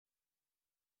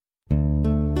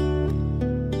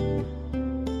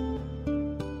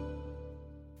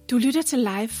Du lytter til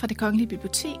live fra Det Kongelige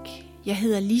Bibliotek. Jeg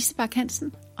hedder Lise Bak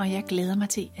Hansen, og jeg glæder mig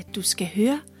til, at du skal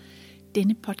høre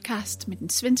denne podcast med den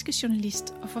svenske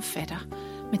journalist og forfatter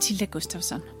Matilda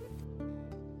Gustafsson.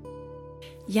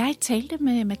 Jeg talte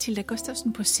med Matilda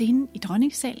Gustafsson på scenen i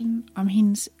Dronningssalen om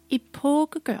hendes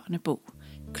epokegørende bog,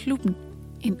 Klubben,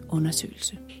 en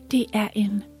undersøgelse. Det er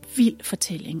en vild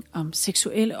fortælling om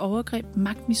seksuelle overgreb,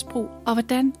 magtmisbrug og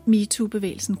hvordan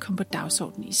MeToo-bevægelsen kom på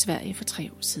dagsordenen i Sverige for 3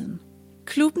 år siden.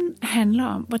 Klubben handler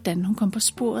om, hvordan hun kom på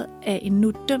sporet af en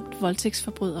nu dømt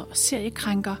voldtægtsforbryder og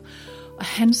seriekrænker, og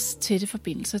hans tætte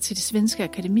forbindelser til det svenske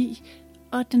akademi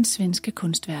og den svenske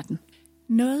kunstverden.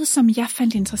 Noget, som jeg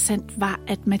fandt interessant, var,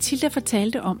 at Matilda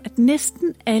fortalte om, at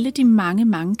næsten alle de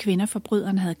mange kvinder,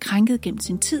 forbryderen havde krænket gennem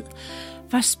sin tid,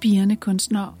 var spirende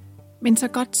kunstnere, men så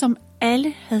godt som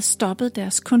alle havde stoppet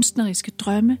deres kunstneriske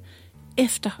drømme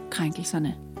efter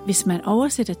krænkelserne. Hvis man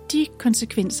oversætter de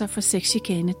konsekvenser for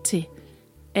sexchikane til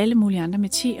alle mulige andre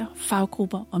metier,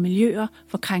 faggrupper og miljøer,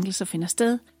 hvor krænkelser finder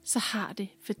sted, så har det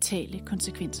fatale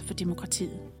konsekvenser for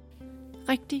demokratiet.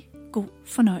 Rigtig god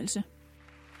fornøjelse.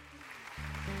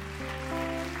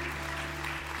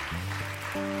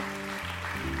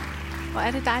 Hvor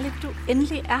er det dejligt, du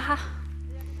endelig er her.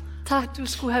 Tak. Du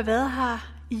skulle have været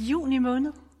her i juni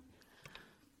måned.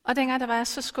 Og dengang der var jeg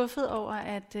så skuffet over,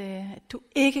 at du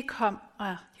ikke kom,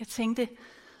 og jeg tænkte,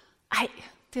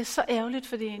 det er så ærgerligt,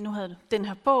 fordi nu havde den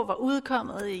her bog var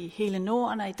udkommet i hele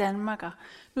Norden og i Danmark, og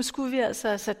nu skulle vi altså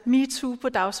have sat MeToo på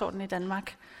dagsordenen i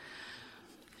Danmark.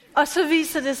 Og så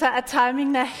viser det sig, at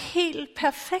timingen er helt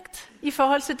perfekt i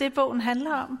forhold til det, bogen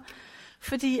handler om.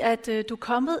 Fordi at du er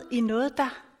kommet i noget, der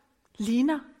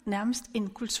ligner nærmest en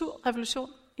kulturrevolution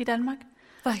i Danmark.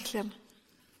 Verkligen.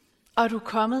 Og du er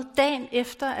kommet dagen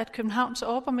efter, at Københavns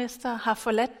overborgmester har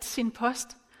forladt sin post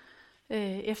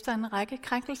efter en række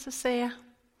krænkelsesager,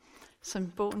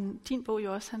 som din bog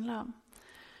jo også handler om.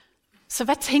 Så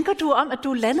hvad tænker du om, at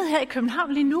du er landet her i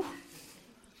København lige nu?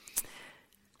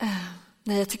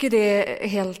 Nej, jag tycker det är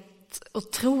helt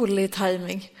otrolig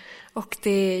timing. Och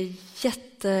det är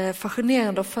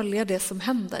jättefascinerande att följa det som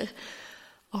händer.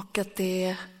 Och att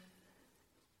det...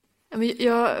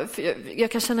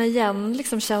 Jag kan känna igen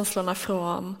liksom känslorna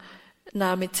från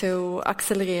när MeToo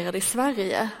accelererade i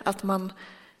Sverige. Att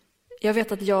jag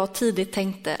vet att jag tidigt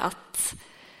tänkte att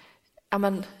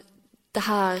det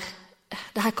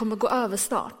här kommer gå över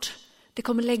snart. Det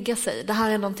kommer lägga sig. Det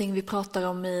här är någonting vi pratar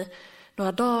om i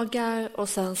några dagar och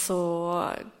sen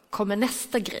så kommer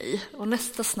nästa grej och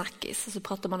nästa snackis och så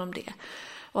pratar man om det.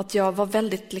 Och att jag var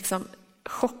väldigt liksom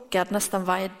chockad nästan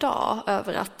varje dag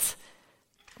över att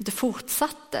det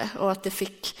fortsatte och att det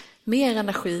fick mer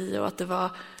energi och att det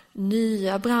var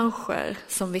nya branscher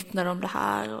som vittnade om det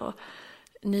här och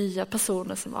nya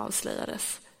personer som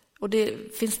avslöjades. Och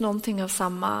det finns någonting av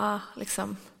samma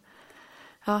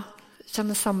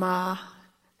känner samma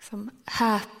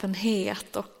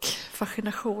häpenhet och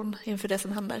fascination inför det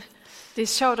som händer. Det er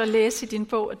sjovt at læse i din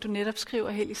bog, at du netop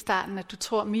skriver helt i starten, at du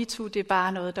tror, at MeToo det er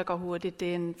bare noget, der går hurtigt.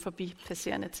 Det er en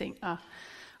forbipasserende ting.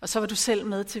 Og så var du selv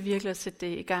med til virkelig at sætte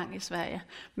det i gang i Sverige.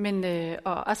 Men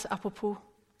og også apropos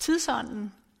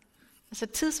tidsånden. Altså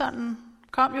tidsånden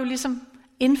kom jo ligesom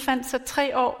indfandt sig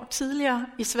 3 år tidligere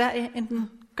i Sverige, end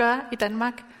den gør i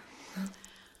Danmark.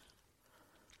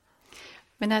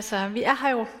 Men altså, vi er her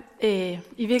jo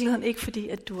i virkeligheden ikke fordi,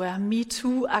 at du er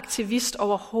MeToo-aktivist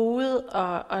overhovedet,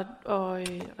 og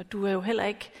du er jo heller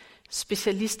ikke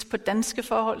specialist på danske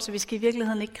forhold, så vi skal i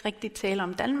virkeligheden ikke rigtig tale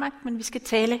om Danmark, men vi skal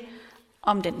tale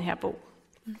om den her bog,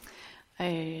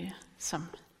 som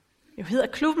jo hedder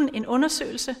Klubben, en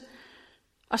undersøgelse,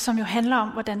 og som jo handler om,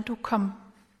 hvordan du kom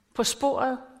på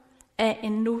sporet af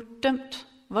en nu dømt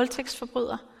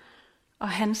voldtægtsforbryder, og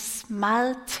hans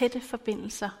meget tætte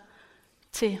forbindelser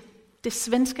til det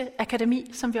svenske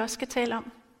akademi, som vi også skal tale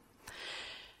om.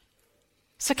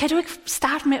 Så kan du ikke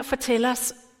starte med at fortælle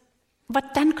os,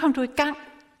 hvordan kom du i gang,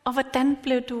 og hvordan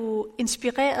blev du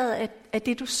inspireret af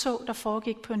det, du så, der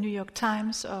foregik på New York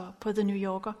Times og på The New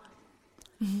Yorker?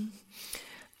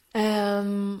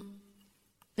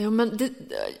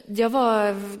 Jag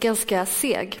var ganska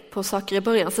seg på saker i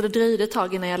början, så det dröjde ett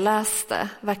tag innan jag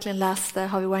verkligen läste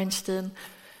Harvey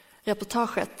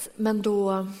Weinstein-reportaget. Men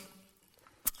då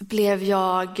blev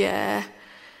jag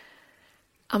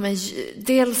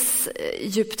dels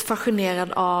djupt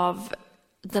fascinerad av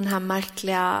den här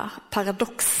märkliga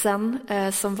paradoxen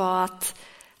som var att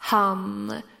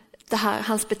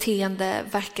hans beteende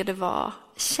verkade vara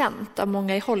känt av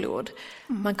många i Hollywood.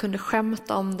 Man kunde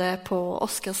skämta om det på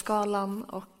Oscarsgalan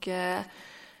och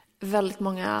väldigt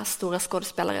många stora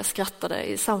skådespelare skrattade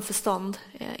i samförstånd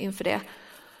inför det.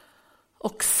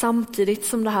 Och samtidigt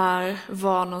som det här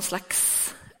var någon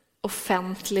slags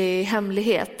offentlig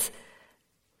hemlighet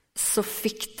så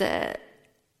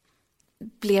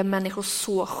blev människor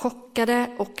så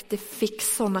chockade och det fick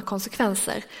sådana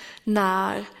konsekvenser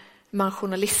när man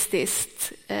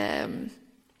journalistiskt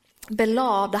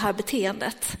belade det här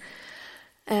beteendet.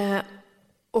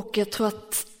 Och jag tror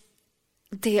att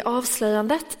det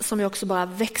avslöjandet som ju också bara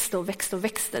växte och växte och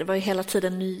växte, det var ju hela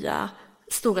tiden nya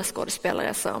stora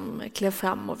skådespelare som klev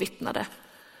fram och vittnade.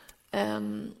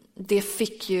 Det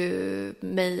fick ju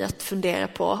mig att fundera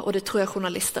på, och det tror jag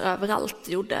journalister överallt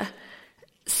gjorde,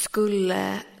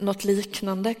 skulle något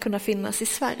liknande kunna finnas i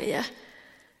Sverige?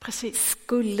 Precis.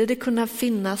 Skulle det kunna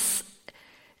finnas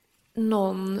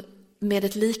någon med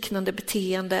ett liknande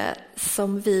beteende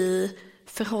som vi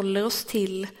förhåller oss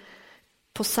till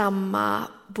på samma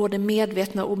både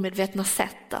medvetna och omedvetna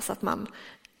sätt? Alltså att man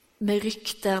med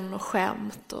rykten och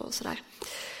skämt och sådär.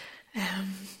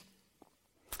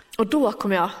 Och då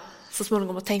kom jag så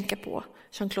småningom att tänka på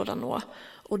Jean-Claude Arnault.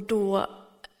 Och då,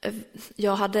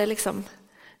 jag hade liksom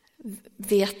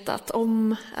vetat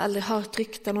om, eller hört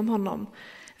rykten om honom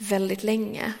väldigt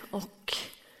länge och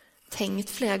tänkt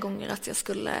flera gånger att jag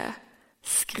skulle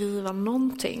skriva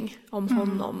någonting om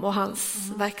honom och hans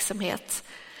verksamhet,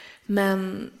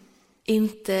 men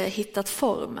inte hittat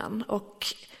formen. Och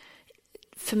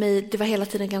för mig, det var hela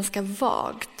tiden ganska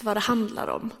vagt vad det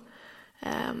handlade om.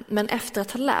 Men efter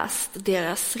att ha läst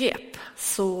deras rep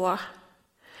så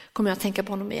kom jag att tänka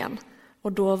på honom igen.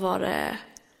 Och då var det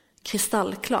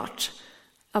kristallklart.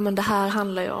 Ja, men det här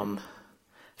handlar ju om,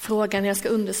 frågan jag ska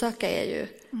undersöka är ju,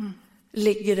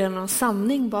 ligger det någon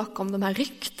sanning bakom de här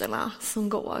ryktena som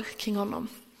går kring honom?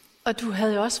 Og du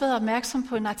havde jo også været opmærksom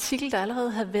på en artikel, der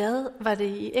allerede havde været, var det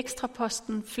i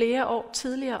Ekstraposten flere år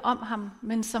tidligere om ham,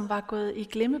 men som var gået i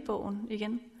glemmebogen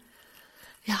igen.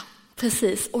 Ja,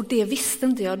 precis. Och det visste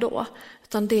inte jag då,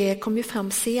 utan det kom ju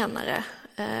fram senare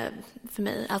för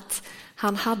mig att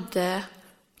han hade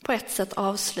på ett sätt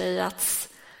avslöjats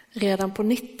redan på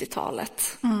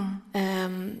 90-talet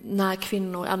när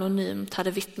kvinnor anonymt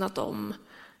hade vittnat om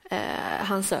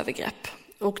hans övergrepp.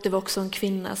 Och det var också en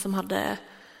kvinna som hade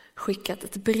skickat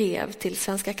ett brev till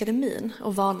Svenska Akademin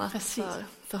och varnat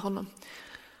för honom.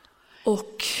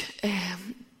 Och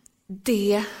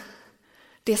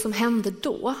det som hände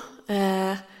då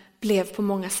blev på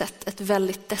många sätt ett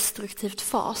väldigt destruktivt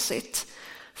facit,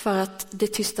 för att det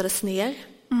tystades ner.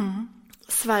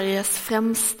 Sveriges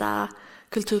främsta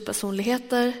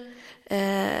kulturpersonligheter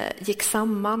gick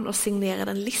samman och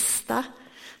signerade en lista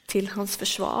till hans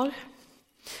försvar.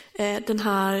 Den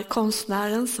här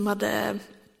konstnären som hade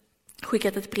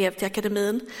skickat ett brev till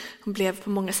akademin, hon blev på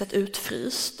många sätt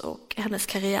utfryst, och hennes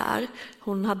karriär,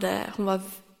 hon var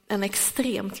en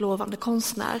extremt lovande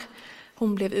konstnär,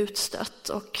 hon blev utstött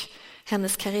och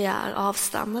hennes karriär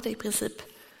avstannade i princip.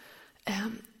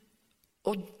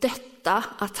 Och detta,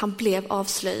 att han blev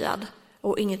avslöjad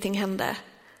och ingenting hände,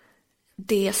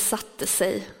 det satte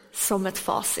sig som ett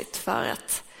facit för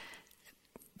att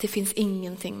det finns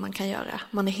ingenting man kan göra.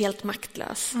 Man är helt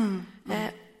maktlös.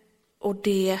 Och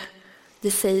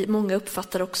det säger, många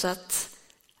uppfattar också att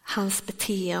hans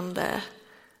beteende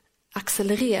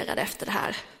accelererade efter det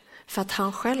här. För att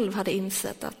han själv hade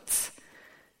insett att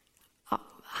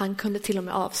han kunde till och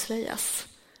med avslöjas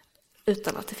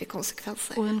utan att det fick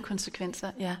konsekvenser. Uden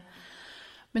konsekvenser, ja.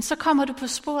 Men så kommer du på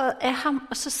sporet af ham,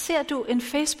 og så ser du en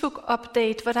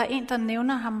Facebook-update, hvor der er en, der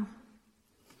nævner ham.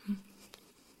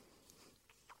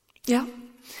 Ja.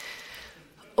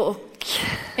 Och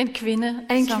en kvinna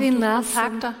som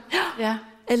kontakter. Ja.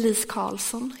 Elise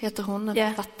Karlsson heter hon, en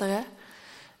författare.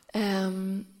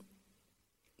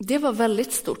 Det var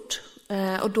väldigt stort.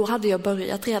 Och då hade jag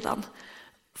börjat redan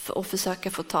att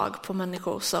försöka få tag på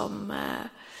människor som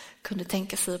kunde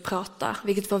tänka sig att prata,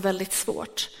 vilket var väldigt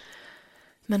svårt.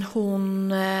 Men hon,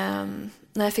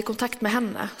 när jag fick kontakt med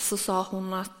henne så sa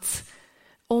hon att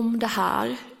om det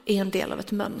här är en del av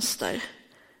ett mönster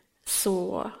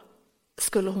så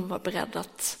skulle hon vara beredd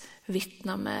att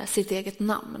vittna med sitt eget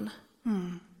namn.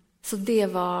 Så det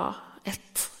var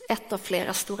ett av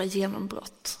flera stora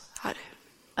genombrott här.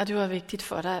 Og det var vigtigt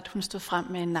for dig, at hun stod frem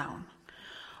med en navn.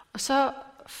 Og så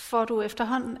får du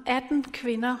efterhånden 18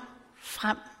 kvinder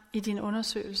frem i din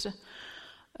undersøgelse.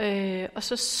 Og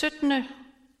så 17.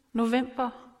 november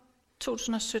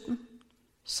 2017,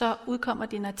 så udkommer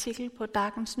din artikel på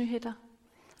Dagens Nyheder.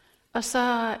 Og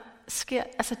så sker,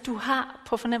 altså du har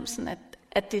på fornemmelsen,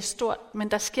 at det er stort,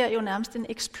 men der sker jo nærmest en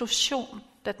eksplosion,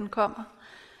 da den kommer.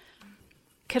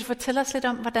 Kan du fortælle os lidt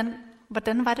om,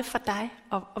 hvordan var det for dig,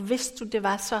 og vidste du, det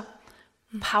var så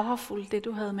powerful, det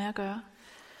du havde med at gøre?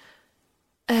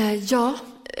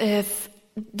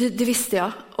 Det visste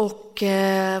jag. Och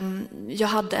jag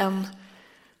hade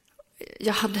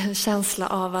en känsla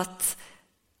av att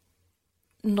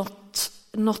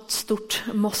något stort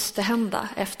måste hända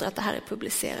efter att det här är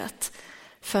publicerat.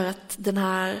 För att den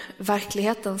här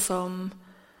verkligheten som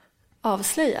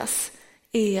avslöjas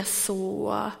är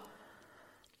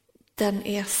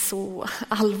så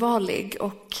allvarlig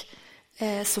och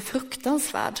så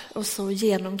fruktansvärd och så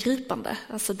genomgripande.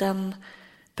 Alltså den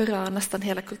berör nästan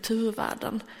hela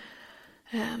kulturvärlden.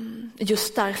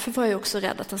 Just därför var jag också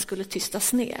rädd att den skulle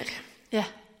tystas ner. Ja.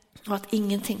 Och att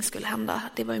ingenting skulle hända.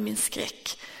 Det var ju min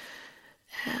skräck.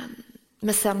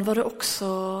 Men sen var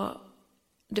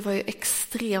det var ju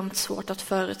extremt svårt att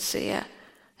förutse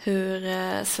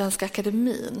hur Svenska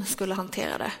Akademin skulle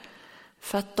hantera det.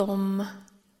 För att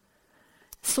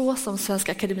så som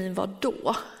Svenska Akademin var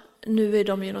då, nu är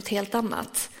de ju något helt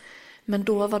annat. Men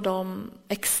då var de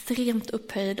extremt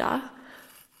upphöjda,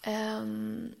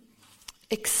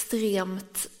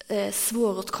 extremt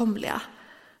svåråtkomliga.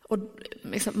 Och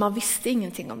liksom, man visste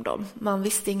ingenting om dem. Man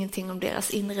visste ingenting om deras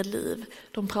inre liv.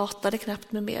 De pratade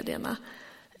knappt med medierna.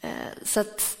 Så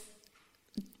att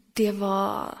det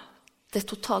var det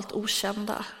totalt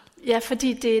okända. Ja,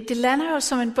 fordi det lander jo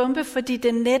som en bombe, fordi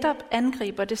det netop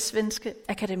angriber det svenske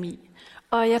akademi.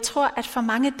 Og jeg tror, at for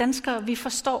mange danskere, vi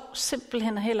forstår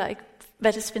simpelthen heller ikke,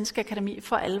 hvad det svenske akademi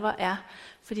for alvor er.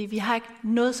 Fordi vi har ikke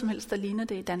noget som helst, der ligner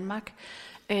det i Danmark.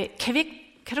 Kan du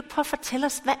ikke prøve at fortælle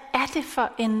os, hvad er det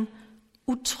for en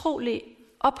utrolig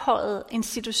ophøjet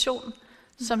institution,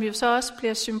 som jo så også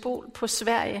bliver symbol på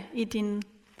Sverige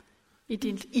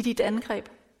i dit angreb?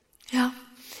 Ja,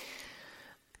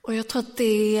 och jag tror att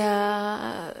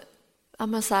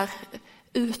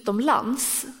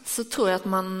utomlands så tror jag att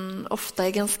man ofta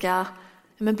är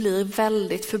blir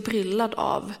väldigt förbryllad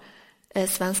av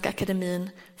Svenska Akademin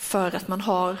för att man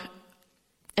har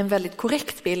en väldigt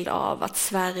korrekt bild av att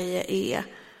Sverige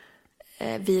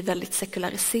vi är väldigt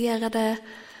sekulariserade,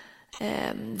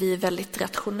 vi är väldigt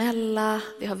rationella,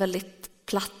 vi har väldigt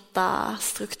platta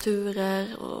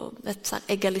strukturer och ett så här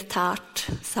egalitärt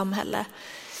samhälle.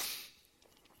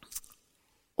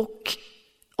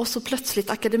 Och så plötsligt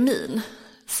akademin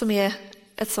som är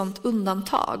ett sånt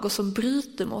undantag och som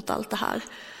bryter mot allt det här.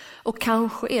 Och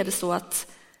kanske är det så att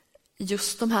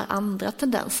just de här andra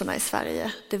tendenserna i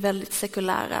Sverige, det väldigt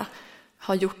sekulära,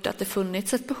 har gjort att det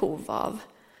funnits ett behov av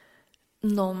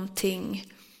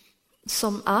någonting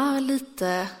som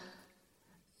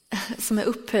är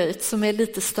upphöjt, som är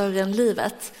lite större än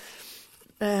livet.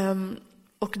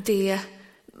 Och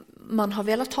man har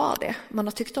velat ha det, man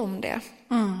har tyckt om det.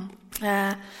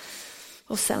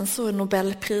 Och sen så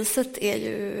Nobelpriset är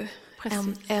ju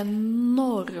en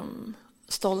enorm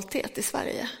stolthet i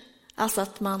Sverige. Alltså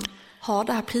att man har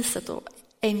det här priset och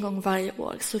en gång varje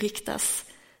år så riktas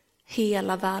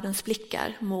hela världens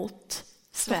blickar mot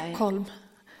Stockholm.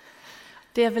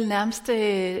 Det är väl närmest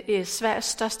Sveriges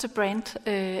største brand,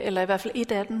 eller i hvert fald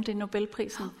et af dem, det er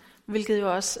Nobelprisen. Hvilket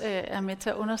jo også er med til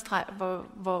at understrege,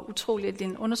 hvor utrolig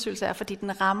din undersøgelse er, fordi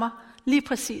den rammer lige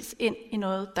præcis ind i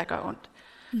noget, der gør ondt.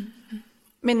 Mm-hmm.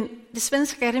 Men det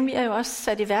svenske akademi er jo også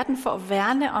sat i verden for at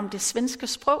værne om det svenske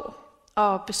sprog,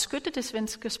 og beskytte det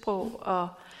svenske sprog,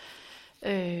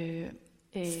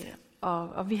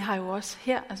 og vi har jo også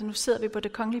her, altså nu sidder vi på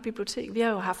Det Kongelige Bibliotek, vi har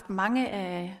jo haft mange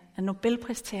af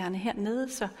Nobelpristagerne hernede,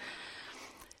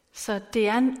 så det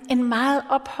er en meget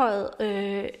ophøjet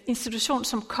institution,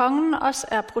 som kongen også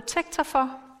er protektor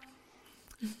for.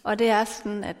 Og det er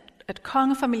sådan, at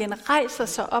kongefamilien rejser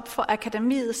sig op for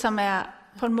akademiet, som er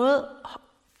på en måde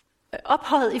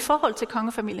ophøjet i forhold till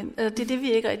kongefamiljen. Det är det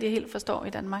vi inte riktigt helt förstår i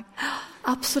Danmark.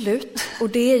 Absolut, och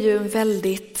det är ju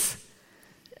väldigt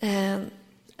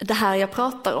det här jag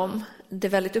pratar om, det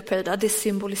väldigt upphöjda, det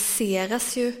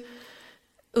symboliseras ju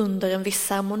under en viss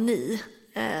ceremoni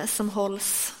som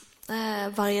hålls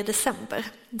varje december,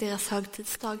 deras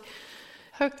högtidsdag.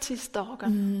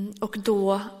 Högtidsdagen. Och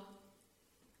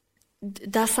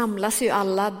där samlas ju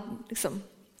alla liksom,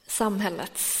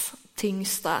 samhällets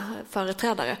tyngsta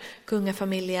företrädare,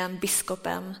 kungafamiljen,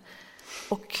 biskopen,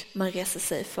 och man reser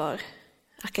sig för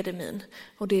akademin.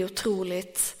 Och det är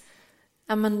otroligt,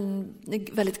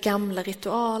 väldigt gamla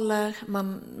ritualer,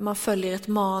 man följer ett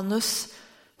manus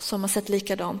som har sett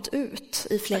likadant ut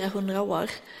i flera hundra år.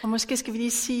 Och måske skal vi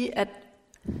lige sige, at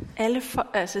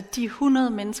de 100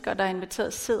 mennesker, der er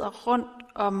inviteret, sidder rundt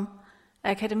om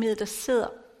akademiet, der sidder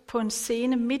på en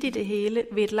scene midt i det hele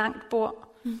ved et langt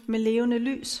bord med levende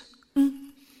lys.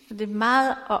 Det er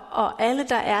meget, og alle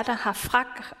der er der har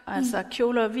frak, altså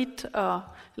kjoler og hvidt,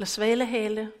 eller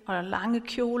svalehale, og lange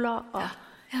kjoler, og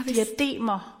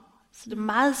diademer, Så det är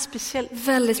meget speciellt.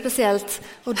 Väldigt speciellt.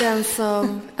 Och den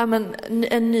som,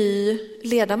 en ny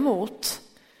ledamot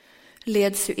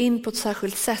leds ju in på ett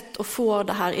särskilt sätt och får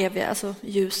det här eviga, alltså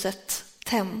ljuset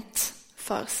tänt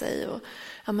för sig. Och,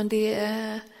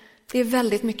 det är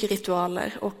väldigt mycket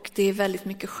ritualer och det är väldigt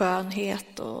mycket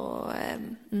skönhet.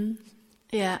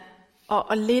 Ja,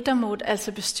 og ledamot,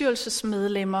 altså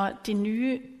bestyrelsesmedlemmer, de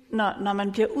nye, når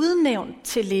man bliver udnævnt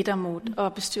til ledamot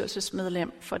og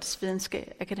bestyrelsesmedlem for det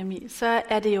Svenske Akademi, så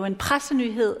er det jo en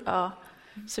pressenyhed, og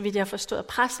så vidt jeg har forstået,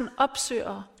 pressen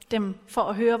opsøger dem for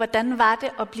at høre, hvordan var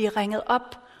det at blive ringet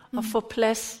op og få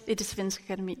plads i det Svenska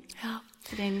Akademi. Ja,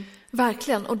 det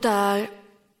verkligen.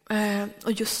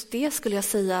 Och just det skulle jag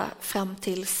säga fram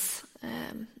tills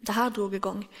det här drog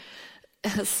igång,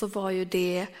 så var ju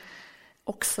det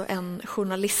också en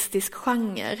journalistisk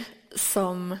genre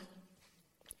som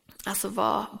alltså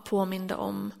var påminda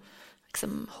om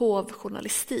liksom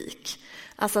hovjournalistik.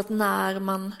 Alltså att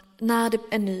när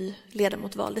en ny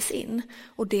ledamot valdes in,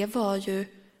 och det var ju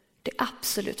det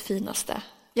absolut finaste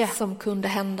som kunde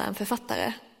hända en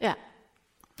författare. Ja.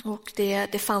 Och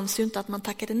det fanns ju inte att man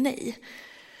tackade nej.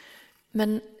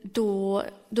 Men då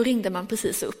ringde man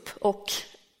precis upp och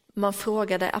man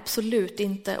frågade absolut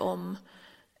inte om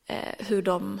hur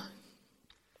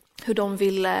de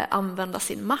ville använda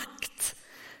sin makt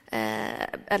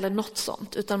eller något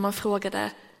sånt, utan man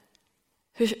frågade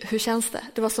hur känns det?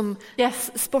 Det var som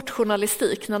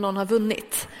sportjournalistik när någon har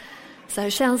vunnit. Så hur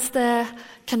känns det?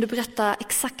 Kan du berätta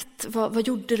exakt vad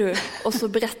gjorde du? Och så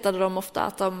berättade de ofta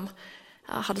att de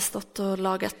hade stått och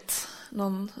lagat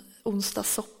någon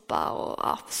onsdagssoppa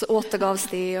och så återgavs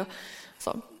det och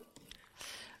så.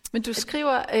 Men du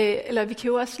skriver, eller vi kan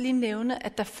jo også lige nævne,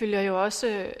 at der følger jo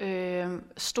også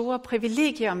store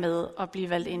privilegier med at blive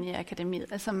valgt ind i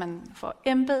akademiet. Altså man får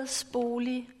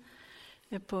embedsbolig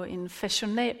på en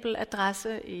fashionabel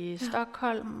adresse i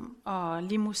Stockholm og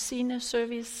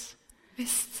limousineservice.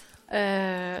 Visst.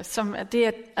 Som det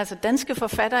er altså danske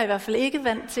forfattere i hvert fald ikke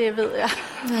vant til, ved jeg.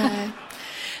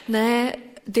 Nej,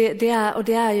 det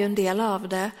är ju en del av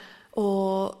det,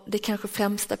 och det kanske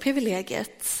främsta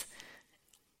privilegiet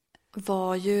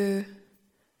var ju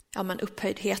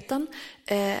upphöjdheten,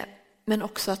 men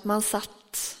också att man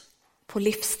satt på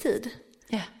livstid.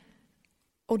 Ja.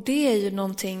 Och det är ju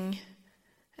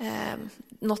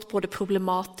något både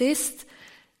problematiskt,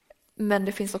 men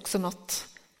det finns också något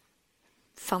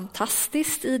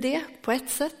fantastiskt i det på ett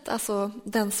sätt, alltså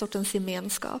den sortens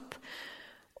gemenskap.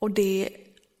 Och det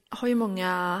har ju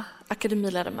många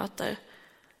akademiledamöter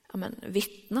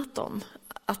vittnat om,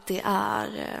 att det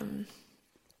är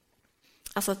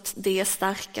alltså att det är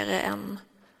starkare än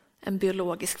en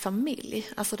biologisk familj.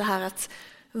 Alltså det här att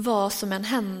vad som än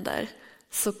händer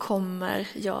så kommer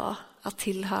jag att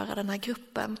tillhöra den här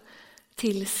gruppen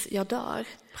tills jag dör.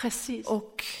 Precis.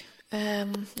 Och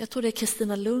jag tror det är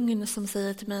Kristina Lugn som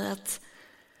säger till mig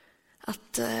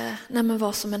att nej, men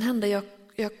vad som än händer,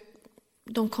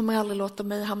 de kommer aldrig låta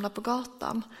mig hamna på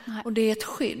gatan. Nej. Och det är ett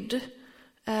skydd.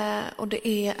 Och det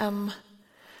är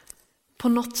på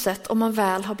något sätt, om man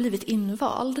väl har blivit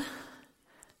invald,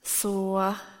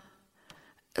 så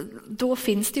då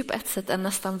finns det ju på ett sätt en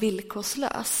nästan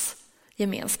villkorslös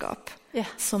gemenskap. Yeah.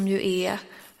 Som ju är,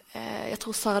 jag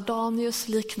tror Sara Danius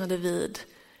liknade vid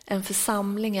en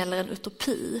församling eller en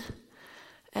utopi.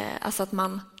 Alltså att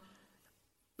man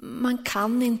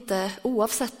kan inte,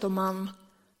 oavsett om man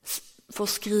får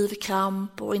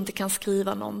skrivkramp och inte kan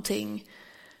skriva någonting,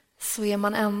 så är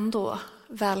man ändå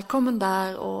välkommen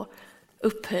där och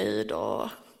upphøyd. Og,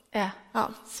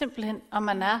 simpelthen, om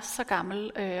man er så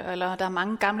gammel, eller der er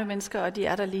mange gamle mennesker, og de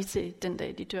er der lige til den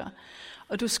dag, de dør.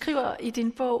 Og du skriver i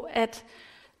din bog, at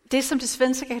det, som det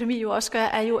Svenske Akademi jo også gør,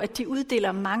 er jo, at de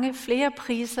uddeler mange flere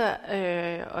priser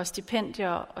og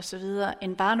stipendier osv.,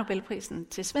 end bare Nobelprisen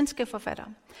til svenske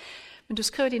forfattere. Men du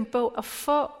skriver i din bog, at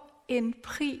få en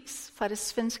pris fra det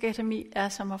Svenske Akademi er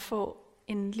som at få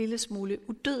en lille smule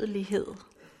udødelighed.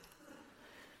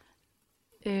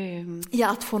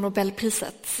 Att få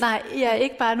Nobelpriset. Nej,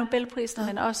 ikke bare Nobelprisen,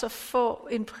 men også at få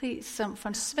en pris som for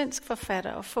en svensk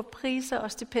forfatter, og få priser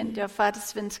og stipendier fra det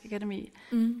Svenske Akademi.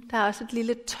 Der er også et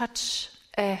lille touch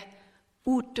af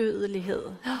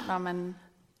udødelighed, når man...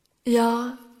 Ja,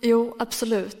 jo,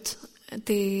 absolut.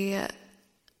 Det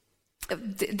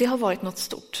har varit något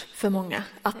stort för många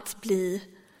att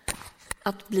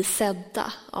bli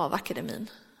sedda av akademin.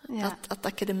 Ja. Att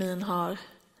akademin har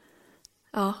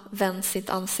vänt sitt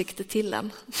ansikte till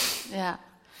en. Ja,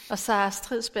 og Sara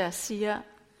Stridsberg siger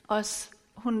også,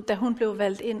 da hun blev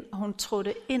valgt ind, og hun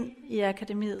trådte ind i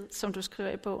akademiet, som du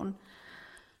skriver i bogen,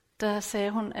 der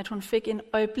sagde hun, at hun fik en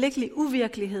øjeblikkelig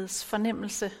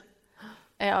uvirkelighedsfornemmelse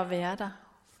af at være der,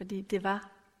 fordi det var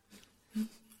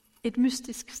et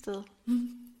mystisk sted.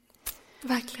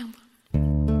 Verkligen.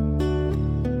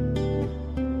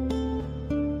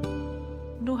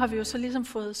 Nu har vi jo så ligesom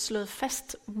fået slået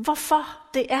fast, hvorfor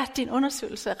det er, din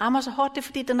undersøgelse rammer så hårdt. Det er,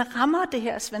 fordi den rammer det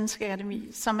her Svenske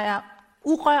Akademi, som er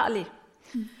urørlig.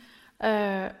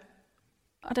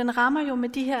 Og den rammer jo med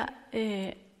de her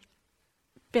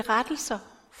berettelser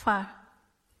fra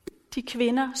de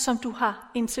kvinder, som du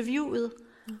har interviewet.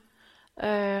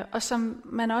 Og som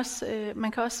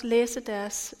man kan også læse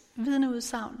deres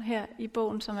vidneudsagn her i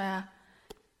bogen, som er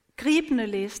gribende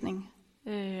læsning.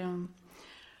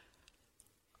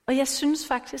 Og jeg synes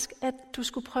faktisk, at du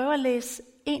skulle prøve at læse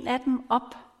en af dem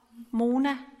op,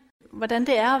 Mona. Hvordan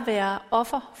det er at være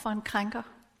offer for en krænker.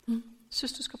 Jeg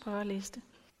synes, du skal prøve at læse det.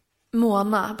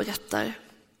 Mona berättar.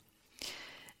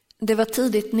 Det var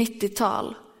tidigt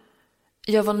 90-tal.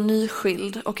 Jag var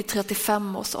nyskild och i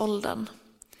 35-årsåldern.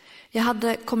 Jag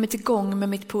hade kommit igång med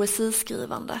mitt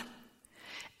poesiskrivande.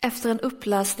 Efter en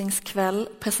uppläsningskväll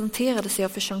presenterades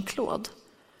jag för Jean-Claude,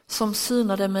 som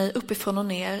synade mig uppifrån och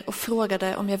ner och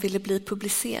frågade om jag ville bli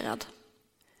publicerad.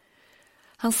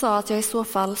 Han sa att jag i så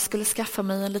fall skulle skaffa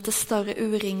mig en lite större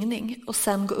urringning och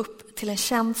sen gå upp till en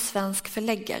känd svensk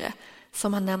förläggare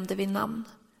som han nämnde vid namn.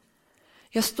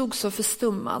 Jag stod så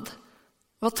förstummad.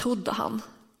 Vad trodde han?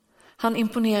 Han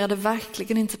imponerade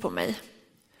verkligen inte på mig.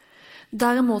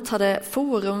 Däremot hade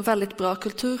Forum väldigt bra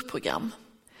kulturprogram.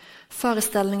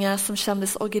 Föreställningar som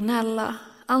kändes originella,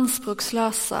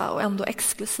 anspråkslösa och ändå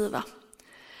exklusiva.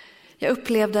 Jag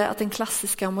upplevde att den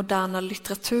klassiska och moderna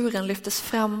litteraturen lyftes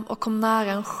fram och kom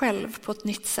nära en själv på ett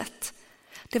nytt sätt.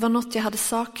 Det var något jag hade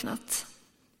saknat.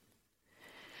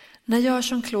 När jag och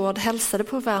Jean-Claude hälsade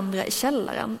på varandra i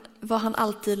källaren var han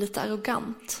alltid lite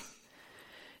arrogant.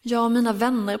 Jag och mina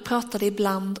vänner pratade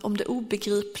ibland om det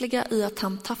obegripliga i att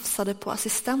han tafsade på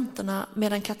assistenterna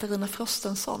medan Katarina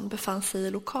Frostenson befann sig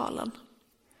i lokalen.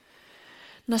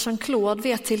 När Jean-Claude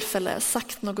vid ett tillfälle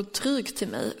sagt något drygt till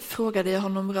mig frågade jag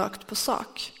honom rakt på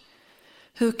sak.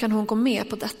 Hur kan hon gå med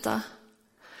på detta?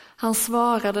 Han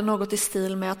svarade något i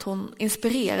stil med att hon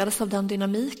inspirerades av den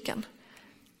dynamiken.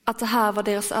 Att det här var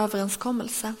deras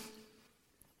överenskommelse.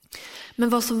 Men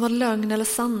vad som var lögn eller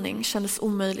sanning kändes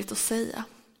omöjligt att säga.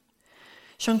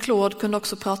 Jean-Claude kunde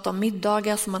också prata om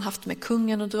middagar som han haft med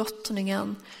kungen och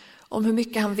drottningen, om hur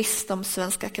mycket han visste om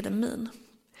Svenska Akademin.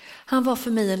 Han var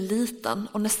för mig en liten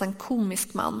och nästan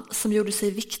komisk man som gjorde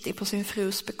sig viktig på sin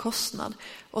frus bekostnad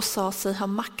och sa sig ha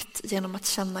makt genom att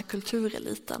känna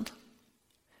kultureliten.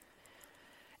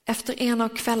 Efter en av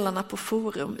kvällarna på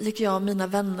Forum gick jag och mina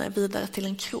vänner vidare till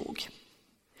en krog.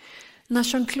 När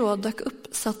Jean-Claude dök upp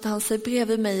satte han sig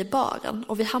bredvid mig i baren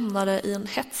och vi hamnade i en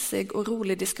hetsig och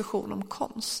rolig diskussion om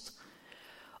konst.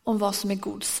 Om vad som är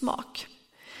god smak.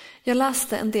 Jag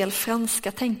läste en del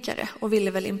franska tänkare och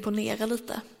ville väl imponera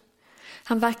lite.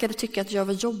 Han verkade tycka att jag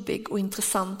var jobbig och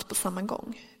intressant på samma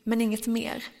gång. Men inget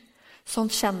mer.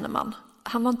 Sånt känner man.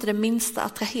 Han var inte det minsta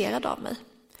attraherad av mig.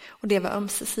 Och det var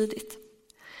ömsesidigt.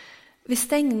 Vid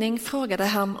stängning frågade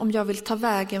han om jag vill ta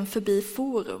vägen förbi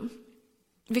Forum.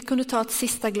 Vi kunde ta ett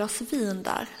sista glas vin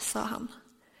där, sa han.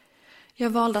 Jag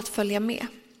valde att följa med.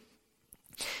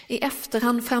 I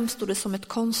efterhand framstod det som ett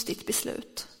konstigt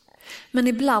beslut. Men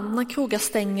ibland när krogar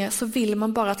stänger så vill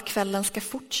man bara att kvällen ska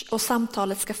och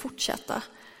samtalet ska fortsätta.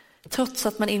 Trots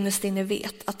att man innerst inne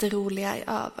vet att det roliga är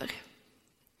över.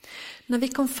 När vi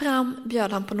kom fram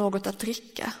bjöd han på något att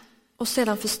dricka. Och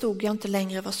sedan förstod jag inte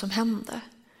längre vad som hände.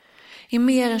 I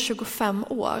mer än 25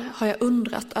 år har jag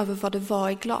undrat över vad det var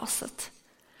i glaset.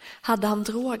 Hade han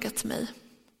drogat mig?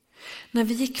 När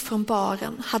vi gick från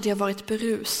baren hade jag varit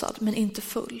berusad men inte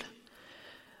full.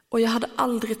 Och jag hade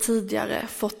aldrig tidigare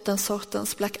fått den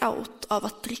sortens blackout av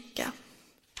att dricka.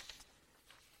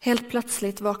 Helt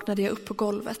plötsligt vaknade jag upp på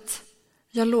golvet.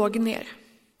 Jag låg ner.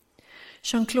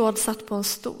 Jean-Claude satt på en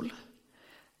stol.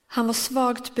 Han var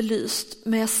svagt belyst,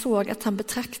 men jag såg att han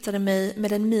betraktade mig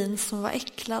med en min som var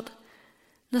äcklad.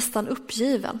 Nästan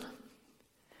uppgiven.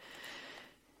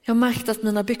 Jag märkte att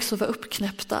mina byxor var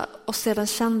uppknäppta och sedan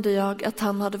kände jag att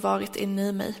han hade varit inne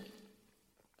i mig.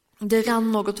 Det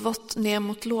rann något vått ner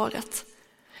mot låret.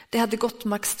 Det hade gått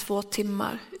max 2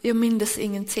 timmar. Jag mindes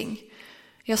ingenting.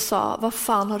 Jag sa, vad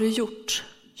fan har du gjort?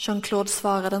 Jean-Claude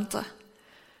svarade inte.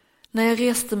 När jag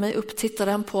reste mig upp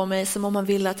tittade han på mig som om han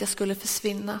ville att jag skulle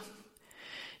försvinna.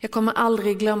 Jag kommer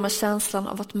aldrig glömma känslan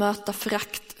av att möta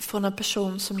förakt från en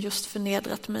person som just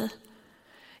förnedrat mig.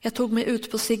 Jag tog mig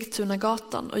ut på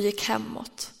Sigtunagatan och gick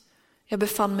hemåt. Jag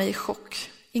befann mig i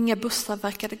chock. Inga bussar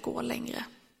verkade gå längre.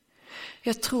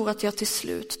 Jag tror att jag till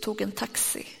slut tog en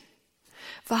taxi.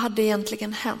 Vad hade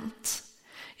egentligen hänt?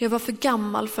 Jag var för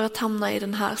gammal för att hamna i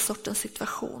den här sortens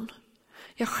situation.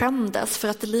 Jag skämdes för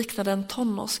att det liknade en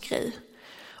tonårsgrej.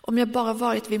 Om jag bara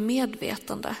varit vid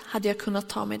medvetande hade jag kunnat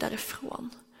ta mig därifrån.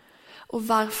 Och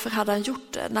varför hade han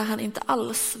gjort det när han inte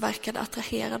alls verkade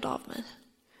attraherad av mig?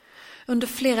 Under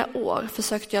flera år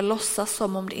försökte jag låtsas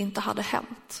som om det inte hade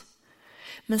hänt.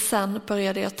 Men sen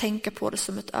började jag tänka på det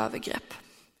som ett övergrepp.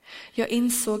 Jag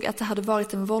insåg att det hade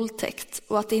varit en våldtäkt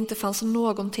och att det inte fanns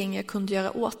någonting jag kunde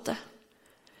göra åt det.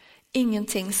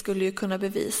 Ingenting skulle ju kunna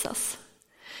bevisas.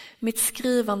 Mitt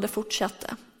skrivande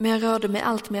fortsatte, men jag rörde mig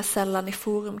allt mer sällan i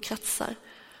forumkretsar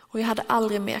och jag hade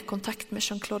aldrig mer kontakt med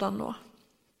Jean-Claude Arnault.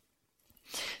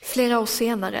 Flera år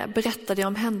senare berättade jag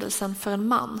om händelsen för en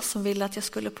man som ville att jag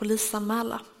skulle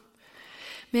polisanmäla.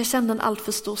 Men jag kände en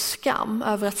alltför stor skam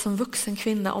över att som vuxen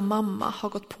kvinna och mamma ha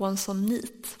gått på en sån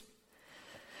nit.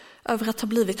 Över att ha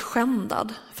blivit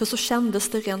skändad, för så kändes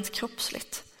det rent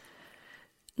kroppsligt.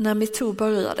 När MeToo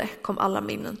började kom alla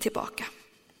minnen tillbaka.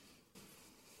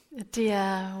 Det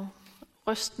är jo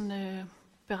rystende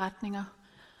beretninger.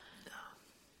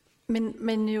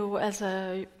 Men jo altså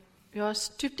jo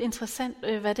også dybt interessant,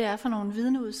 hvad det er for nogle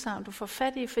vidneudsagn, du får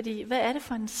fat i, fordi hvad er det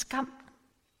for en skam,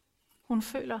 hun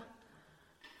føler?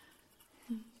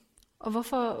 Og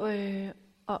hvorfor,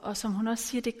 og som hun også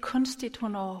siger, det er kunstigt,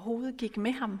 hun overhovedet gik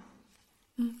med ham.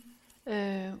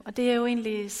 Og det er jo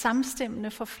egentlig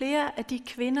samstemmende for flere af de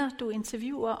kvinder, du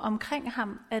interviewer omkring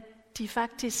ham, at de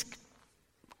faktisk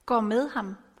går med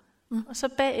ham, og så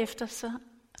bagefter så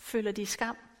føler de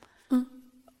skam.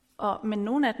 Men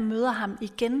nogle af dem møder ham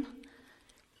igen.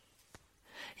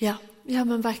 Ja,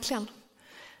 men verkligen.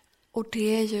 Och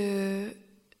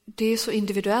det är så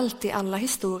individuellt i alla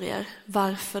historier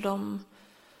varför de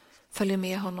följer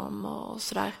med honom och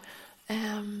sådär.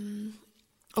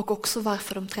 Och också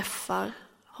varför de träffar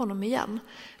honom igen.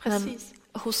 Precis.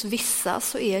 Men hos vissa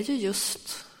så är ju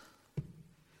just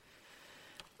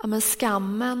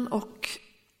skammen och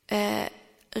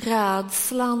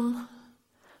rädslan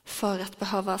för att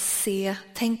behöva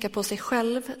tänka på sig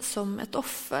själv som ett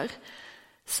offer,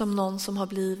 som någon som har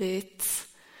blivit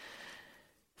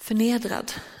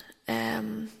förnedrad.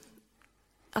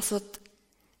 Alltså att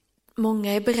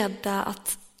många är beredda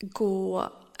att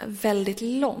gå väldigt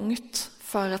långt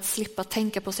för att slippa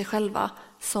tänka på sig själva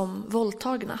som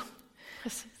våldtagna.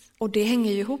 Precis. Och det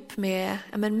hänger ju ihop med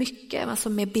mycket, alltså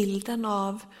med bilden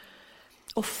av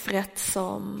offret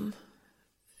som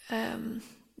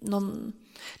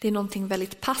det är någonting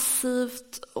väldigt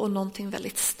passivt och någonting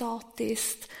väldigt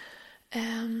statiskt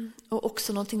och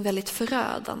också någonting väldigt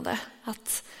förödande.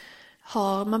 Att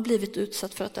har man blivit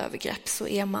utsatt för ett övergrepp så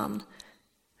är man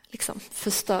liksom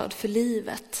förstörd för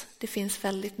livet. Det finns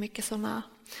väldigt mycket sådana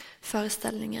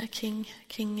föreställningar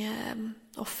kring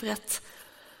offret.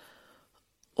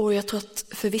 Och jag tror att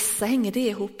för vissa hänger det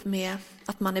ihop med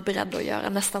att man är beredd att göra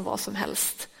nästan vad som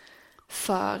helst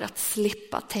för att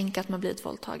slippa tänka att man blivit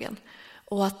våldtagen.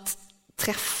 Och att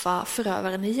träffa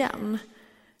förövaren igen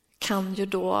kan ju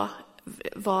då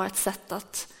vara ett sätt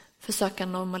att försöka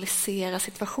normalisera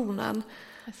situationen.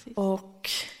 Precis. Och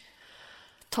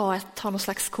ta någon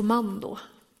slags kommando.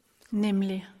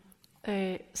 Nemlig.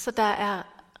 Så der er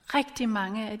rigtig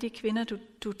mange af de kvinder,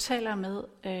 du taler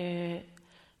med,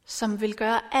 som vil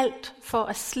gøre alt for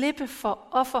at slippe for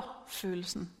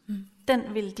offerfølelsen.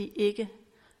 Den vil de ikke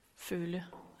føle,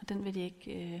 og den vil de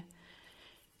ikke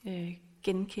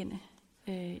genkende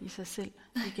i sig selv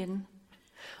igen.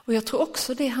 Och jag tror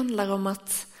också det handlar om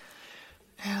att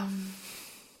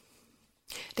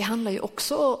det handlar ju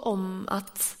också om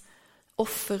att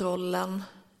offerrollen,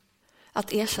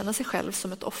 att erkänna sig själv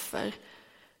som ett offer.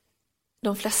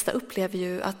 De flesta upplever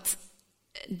ju att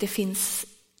det finns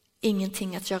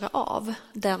ingenting att göra av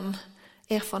den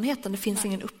erfarenheten. Det finns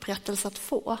ingen upprättelse att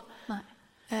få.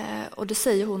 Och det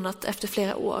säger hon att efter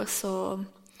flera år så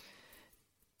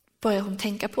börjar hon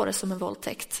tänka på det som en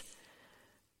våldtäkt.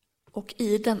 Och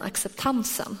i den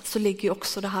acceptansen så ligger ju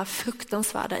också det här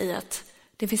fruktansvärda i att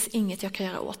det finns inget jag kan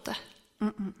göra åt det.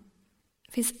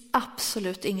 Det finns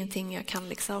absolut ingenting jag kan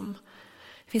det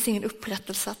finns ingen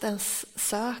upprättelse att ens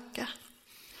söka.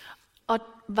 Og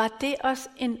var det også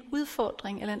en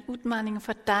udfordring eller en udmaning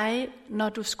for dig, når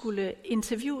du skulle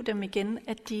interviewe dem igen,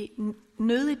 at de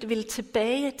nødigt ville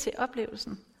tilbage til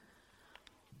oplevelsen?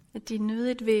 At de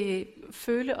nødigt vil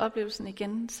føle oplevelsen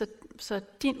igen? Så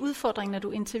din udfordring, når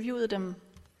du interviewede dem,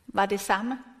 var det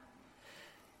samme?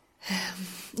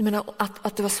 Jag menar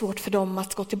att det var svårt för dem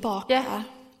att gå tillbaka. Ja.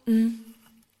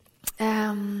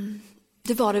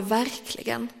 Det var det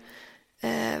verkligen.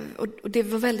 Och det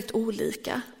var väldigt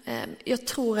olika. Jag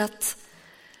tror att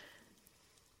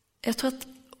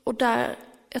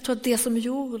det som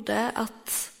gjorde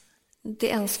att det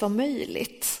ens var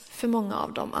möjligt för många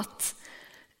av dem att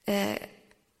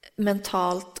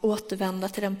mentalt återvända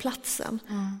till den platsen.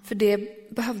 För det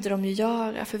behövde de ju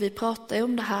göra, för vi pratar ju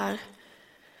om det här.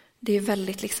 Det är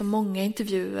väldigt liksom många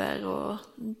intervjuer och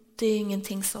det är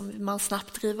ingenting som man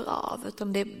snabbt driver av,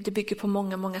 utan det bygger på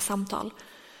många, många samtal.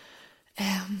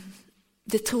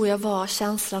 Det tror jag var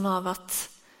känslan av att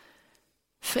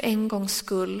för en gångs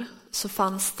skull så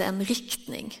fanns det en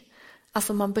riktning.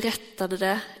 Alltså man berättade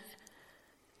det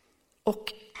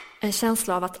och en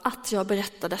känsla av att jag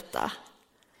berättar detta,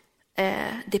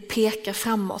 det pekar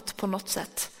framåt på något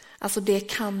sätt. Alltså det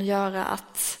kan göra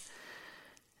att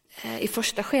i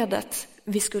första skedet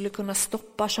vi skulle kunna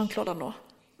stoppa Jean-Claude Arnault.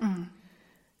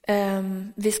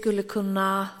 Vi skulle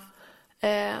kunna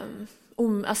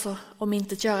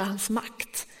omintetgöra hans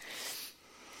makt.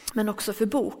 Men också för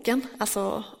boken.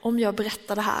 Alltså om jag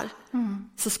berättar det här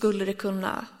så skulle det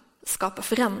kunna skapa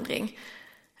förändring.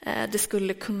 Det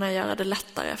skulle kunna göra det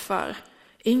lättare för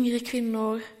yngre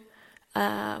kvinnor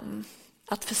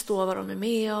att förstå vad de är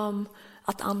med om,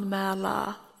 att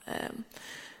anmäla.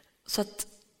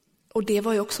 Och det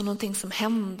var ju också någonting som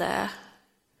hände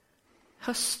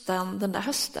den där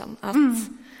hösten. Att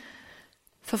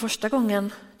för första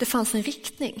gången det fanns en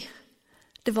riktning.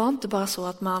 Det var inte bara så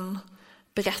att man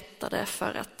berättade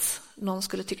för att någon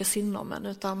skulle tycka synd om en,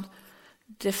 utan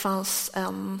det fanns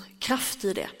en kraft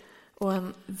i det och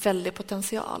en väldig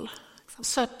potential.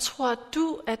 Så tror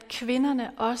du att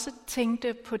kvinnorna också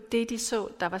tänkte på det de så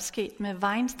der var sket med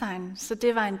Weinstein, så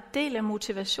det var en del av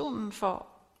motivationen för?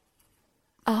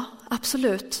 Ja,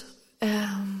 absolut.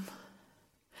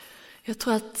 Jag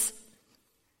tror att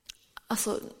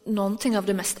någonting av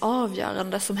det mest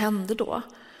avgörande som hände då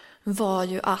var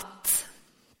ju att,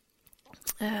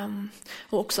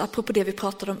 och också apropå det vi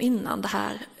pratade om innan, det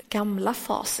här gamla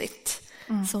facit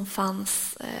som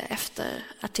fanns efter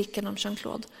artikeln om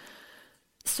Jean-Claude.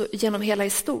 Så genom hela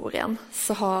historien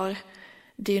så har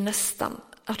det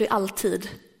ju alltid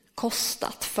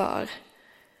kostat för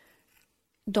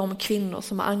de kvinnor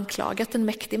som har anklagat en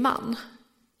mäktig man.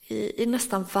 I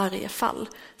nästan varje fall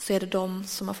så är det de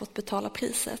som har fått betala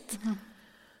priset.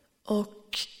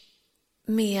 Och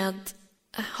med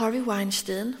Harvey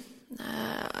Weinstein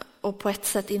och på ett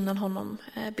sätt innan honom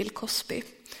Bill Cosby,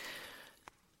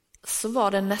 så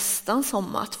var det nästan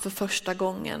som att för första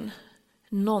gången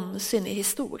någonsin i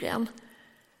historien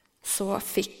så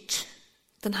fick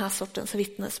den här sortens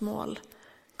vittnesmål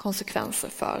konsekvenser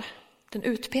för den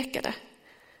utpekade.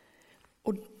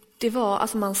 Och det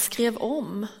var, man skrev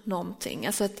om någonting,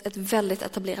 alltså ett väldigt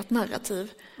etablerat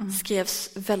narrativ skrevs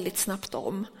väldigt snabbt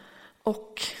om,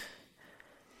 och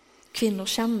kvinnor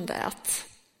kände att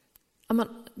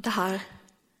det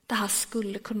här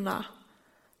skulle kunna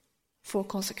få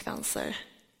konsekvenser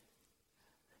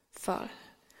för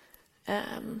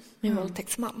min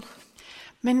våldtäktsman.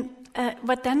 Men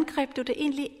hvordan greb du det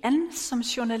egentlig an som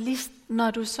journalist,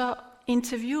 når du så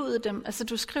interviewede dem? Altså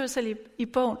du skrev selv i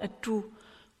bogen, at du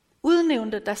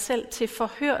udnævnte dig selv til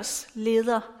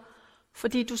forhørsleder,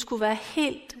 fordi du skulle være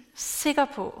helt sikker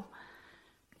på,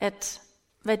 at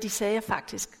hvad de sagde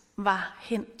faktisk var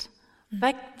hent.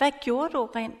 Hvad gjorde du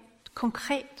rent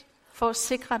konkret for at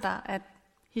sikre dig, at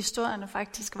historierne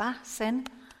faktisk var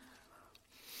sande?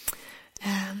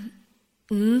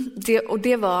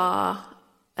 Det var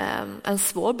en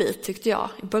svår bit, tyckte jag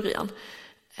i början.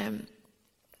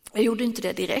 Jag gjorde inte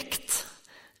det direkt,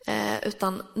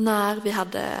 utan när vi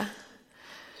hade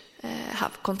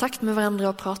haft kontakt med varandra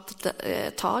och pratat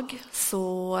ett tag,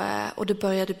 och det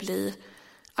började bli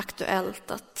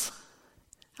aktuellt att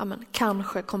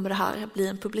kanske kommer det här bli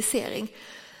en publicering,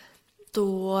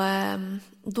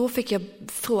 då fick jag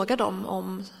fråga dem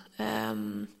om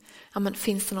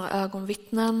finns det några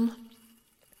ögonvittnen?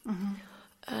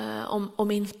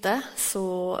 Om inte,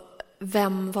 så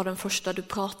vem var den första du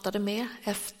pratade med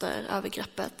efter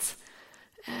övergreppet?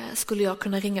 Skulle jag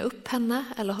kunna ringa upp henne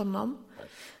eller honom?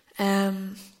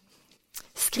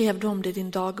 Skrev du om det i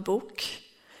din dagbok?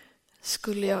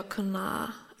 Skulle jag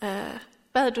kunna...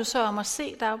 Bad du så om att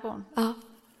se dagbogen? Ja.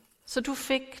 Så du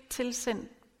fick tillsänt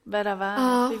vad det var?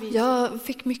 Ja, jag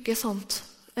fick mycket sånt.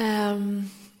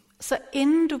 Så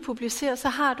inden du publicerer, så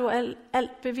har du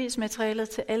alt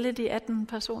bevismaterialet till alla de 18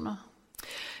 personer?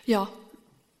 Ja.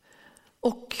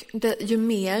 Och ju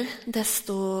mer,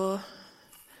 desto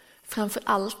framför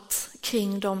allt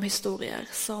kring de historier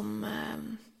som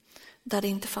där det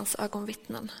inte fanns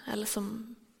ögonvittnen, eller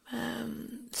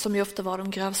som ju ofta var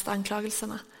de grövsta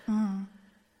anklagelserna.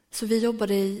 Så vi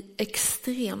jobbade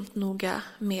extremt noga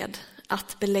med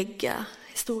att belägga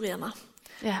historierna.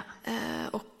 Ja.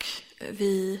 Och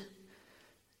vi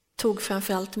tog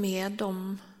framförallt med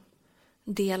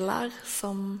delar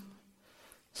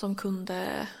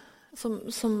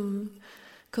som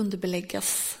kunde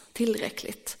beläggas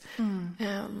tillräckligt.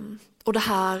 Och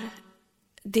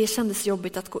det kändes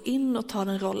jobbigt att gå in och ta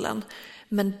den rollen,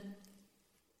 men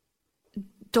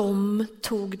de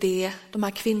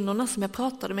här kvinnorna som jag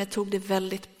pratade med tog det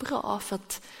väldigt bra,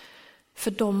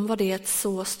 för dem var det ett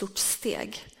så stort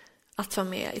steg att vara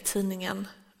med i tidningen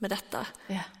med detta.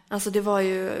 Yeah. Alltså det var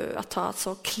ju att ta ett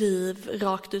så kliv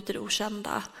rakt ut i det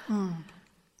okända.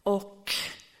 Och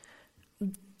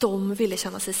de ville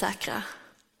känna sig säkra.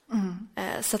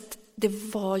 Så att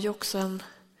det var ju också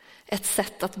ett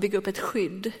sätt att bygga upp ett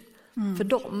skydd för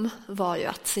dem, var ju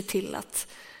att se till att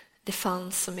det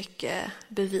fanns så mycket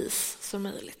bevis som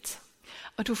möjligt.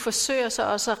 Och du försöker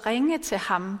så också ringa till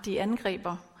ham, de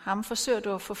angriper. Ham försöker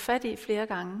du att få fat i flera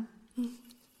gånger.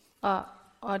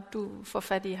 Och du får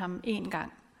fat i ham en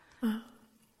gång.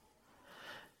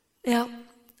 Ja,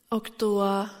 och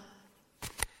då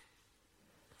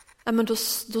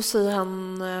säger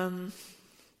han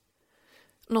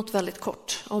något väldigt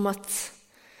kort om att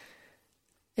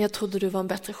jag trodde du var en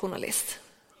bättre journalist.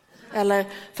 Eller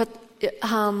för att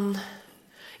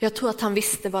jag tror att han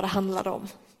visste vad det handlade om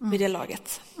vid det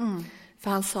laget.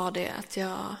 För han sa det att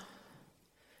jag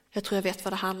tror jag vet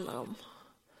vad det handlar om.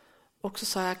 Och så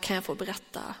sa jag, kan jag få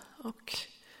berätta?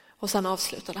 Och sen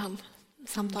avslutade han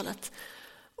samtalet.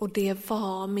 Och det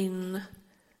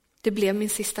blev min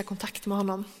sista kontakt med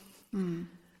honom.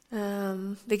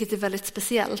 Vilket är väldigt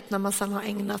speciellt när man sedan har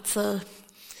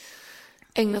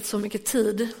ägnat så mycket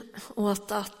tid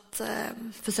åt att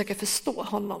försöka förstå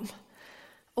honom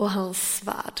och hans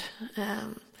värld.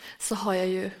 Så har jag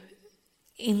ju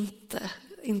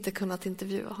inte kunnat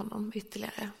intervjua honom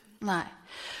ytterligare. Nej.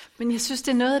 Men jag synes,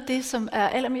 det är något av det, som är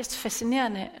allermest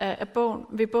fascinerende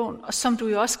ved bogen, och som du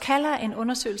jo også kalder en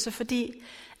undersøgelse, fordi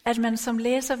at man som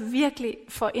læser virkelig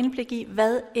får indblik i,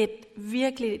 hvad et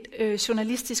virkelig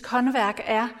journalistisk håndværk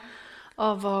er,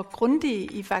 og hvor grundige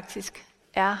I faktisk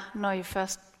er, når I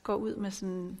først går ud med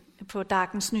sådan på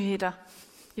Dagens Nyheter,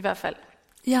 i hvert fald.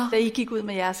 Ja. Da I gick ut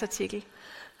med jeres artikel.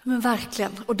 Men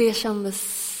verkligen, och det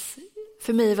kändes,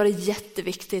 för mig var det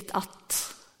jätteviktigt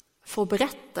att få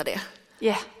berätta det.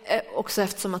 Yeah. Också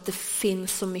eftersom att det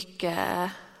finns så mycket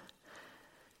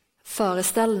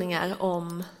föreställningar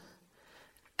om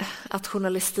att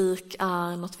journalistik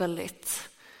är något väldigt...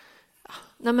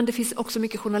 Nej, men det finns också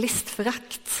mycket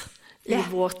journalistförakt i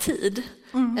vår tid.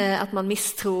 Att man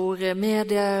misstror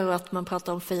medier och att man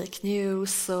pratar om fake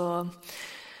news och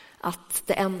att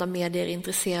det enda medier är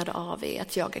intresserade av är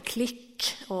att jaga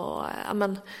klick. Och,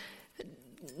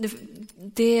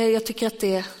 jag tycker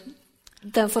att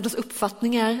den sortens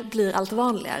uppfattningar blir allt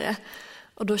vanligare.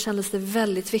 Och då kändes det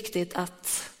väldigt viktigt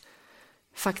att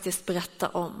faktiskt berätta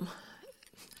om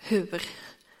hur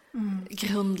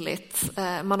grundligt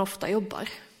man ofta jobbar.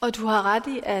 Och du har rätt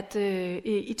i att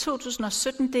i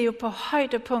 2017, det är ju på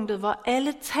höjdepunktet, hvor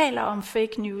alle taler om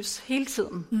fake news hele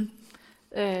tiden.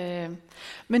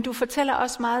 Men du fortæller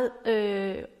også meget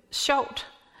sjovt,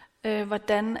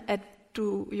 hvordan at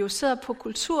du jo sidder på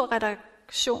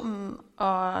kulturredaktionen,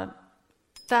 og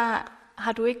der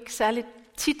har du ikke særligt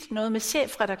tit noget med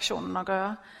chefredaktionen at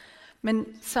gøre. Men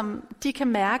som de kan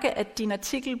mærke, at din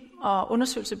artikel og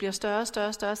undersøgelse bliver større og større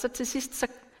og større, så til sidst så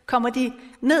kommer de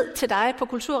ned til dig på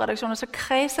kulturredaktionen, og så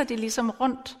kredser de ligesom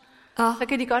rundt. Ja. Så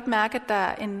kan de godt mærke, at der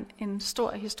er en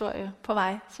stor historie på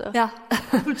vej. Så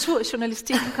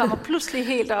kulturjournalistiken kommer pludselig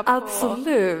helt op.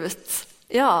 Absolut.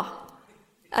 Ja,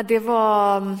 det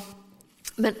var...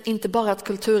 Men inte bara att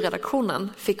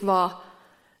kulturredaktionen fick vara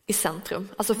i centrum.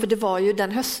 Alltså för det var ju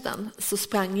den hösten så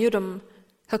sprang ju de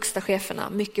högsta cheferna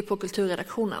mycket på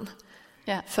kulturredaktionen.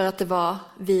 Yeah. För att det var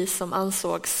vi som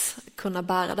ansågs kunna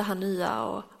bära det här nya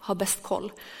och ha bäst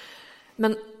koll.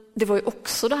 Men det var ju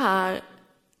också det här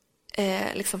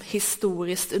liksom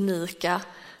historiskt unika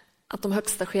att de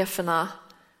högsta cheferna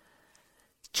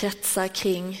kretsar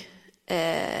kring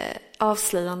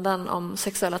avslöjanden om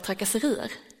sexuella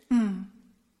trakasserier.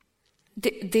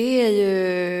 Det är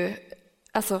ju,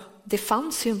 alltså det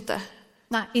fanns ju inte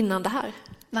innan det här.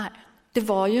 Nej. Det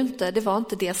var inte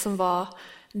det som var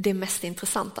det mest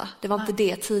intressanta. Det var inte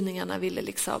det tidningarna ville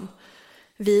liksom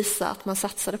visa att man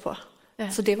satsade på.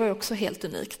 Ja. Så det var ju också helt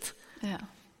unikt. Ja.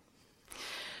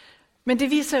 Men det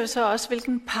visar ju så också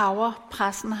vilken power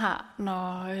pressen har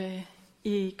när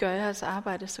I gör jeres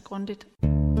arbete så grundigt.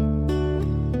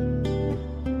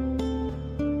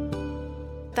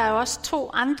 Der er jo også 2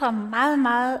 andre meget,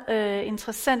 meget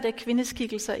interessante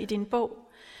kvindeskikkelser i din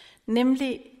bog.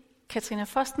 Nemlig Katrine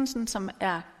Fostensen, som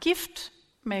er gift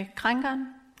med krænkeren,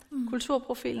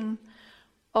 kulturprofilen,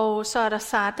 Og så er der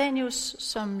Sara Danius,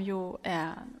 som jo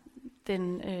er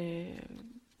den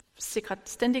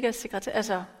stændige sekretær,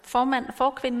 altså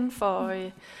forkvinden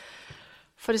for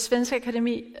det svenske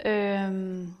akademi,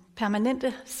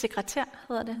 permanente sekretær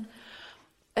hedder det.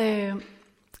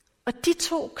 Og de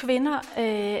to kvinder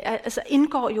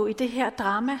indgår jo i det her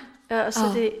drama, og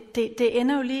så det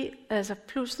ender jo lige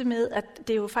pludselig med, at det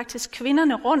er jo faktisk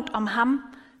kvinderne rundt om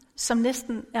ham, som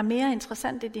næsten er mere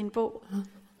interessant i din bog.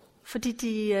 Fordi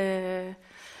de...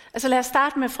 lad os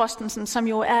starte med Frostensen, som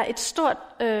jo er et stort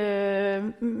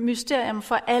mysterium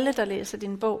for alle, der læser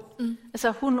din bog.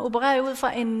 Altså hun opererer ud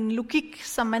fra en logik,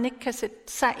 som man ikke kan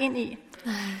sætte sig ind i.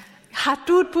 Har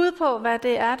du et bud på, hvad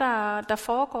det er, der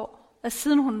foregår? Altså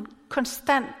siden hun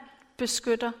konstant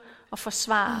beskytter og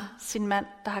forsvarer sin mand,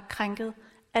 der har krænket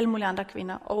alle mulige andre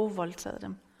kvinder og voldtaget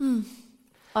dem.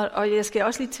 Og jeg skal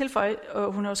også lige tilføje,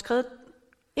 at hun har jo skrevet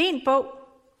en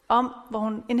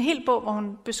hel bog, hvor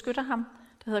hun beskytter ham,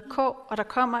 der hedder K, og der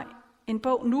kommer en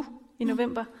bog nu i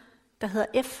november, der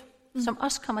hedder F, som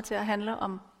også kommer til at handle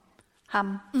om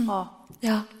ham. Og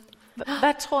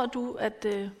hvad tror du, at...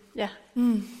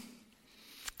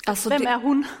 Alltså Vem är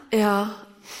hon? Ja,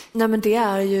 nej men det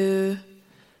är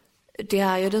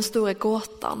ju den stora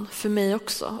gåtan för mig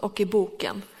också och i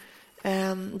boken.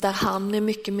 Där han är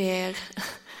mycket mer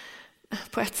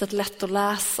på ett sätt lätt att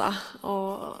läsa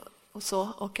och så,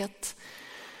 och att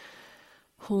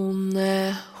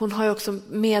hon har ju också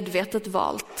medvetet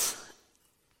valt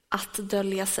att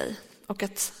dölja sig och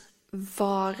att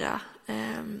vara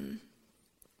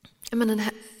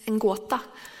en gåta.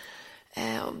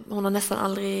 Hon har nästan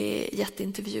aldrig gett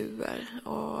intervjuer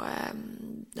och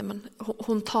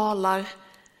hon talar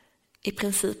i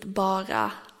princip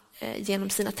bara genom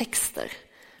sina texter.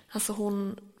 Alltså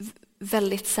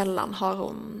väldigt sällan har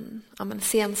hon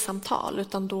scensamtal,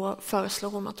 utan då föreslår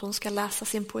hon att hon ska läsa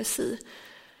sin poesi,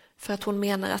 för att hon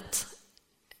menar att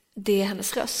det är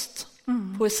hennes röst.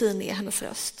 Poesin är hennes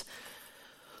röst.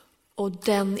 Och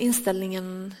den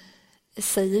inställningen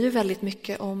säger ju väldigt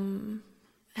mycket om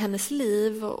hennes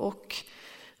liv, och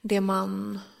det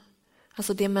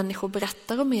människor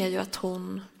berättar om är ju att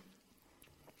hon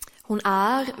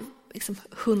är liksom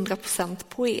 100%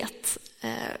 poet,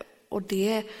 och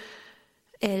det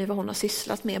är ju vad hon har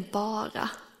sysslat med bara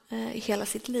i hela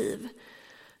sitt liv.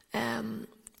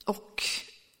 Och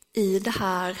i det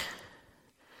här,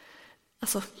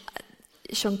 alltså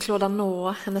Jean-Claude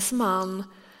Arnault, hennes man,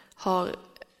 har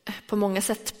på många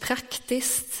sätt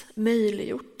praktiskt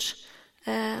möjliggjort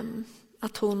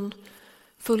att hon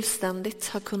fullständigt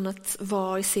har kunnat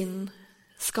vara i sin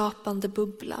skapande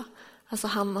bubbla. Alltså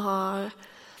han har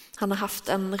haft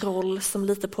en roll som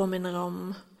lite påminner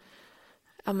om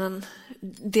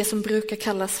det som brukar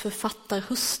kallas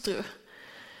författarhustru.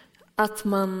 Att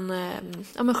man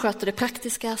sköter det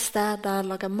praktiska, städar,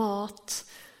 lagar mat,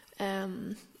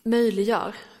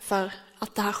 möjliggör för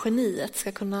att det här geniet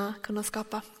ska kunna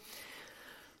skapa.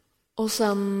 Och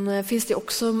sen finns det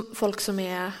också folk som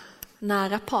är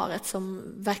nära paret som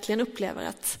verkligen upplever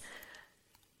att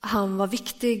han var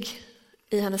viktig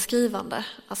i hennes skrivande.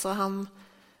 Alltså han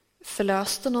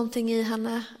förlöste någonting i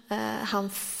henne. Han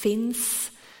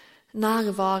finns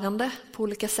närvarande på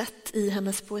olika sätt i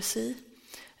hennes poesi.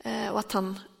 Och att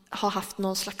han har haft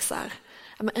någon slags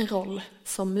en roll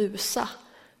som musa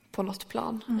på något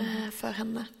plan för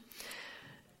henne.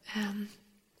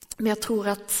 Men jag tror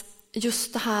att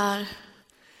just det här,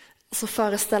 alltså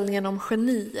föreställningen om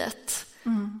geniet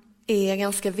är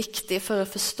ganska viktig för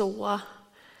att förstå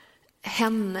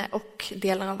henne och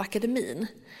delar av akademin.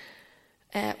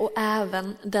 Och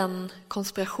även den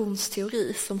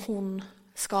konspirationsteori som hon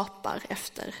skapar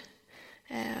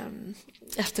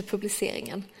efter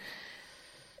publiceringen.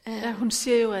 Ja, hun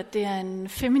siger jo, at det er en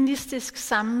feministisk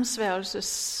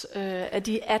sammensværgelse af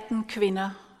de 18 kvinder,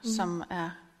 som er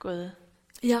gået.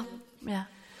 Ja.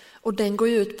 Och den går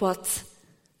ju ut på att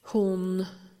hon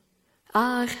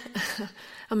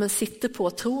sitter på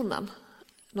tronen,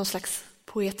 någon slags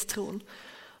poettron,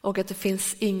 och att det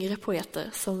finns yngre poeter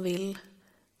som vill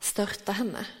störta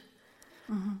henne.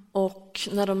 Och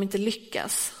när de inte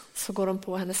lyckas så går de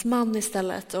på hennes man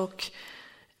istället och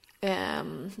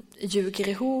ljuger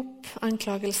ihop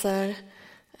anklagelser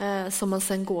som man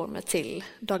sen går med till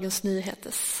Dagens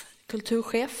Nyheters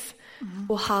kulturchef.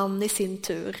 Och han i sin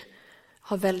tur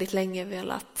har väldigt länge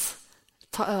velat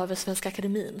ta över Svenska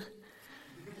Akademin.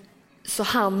 Så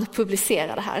han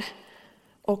publicerar det här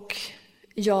och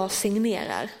jag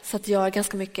signerar, så att jag är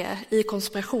ganska mycket i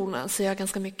konspirationen, så jag är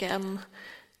ganska mycket en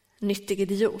nyttig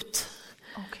idiot.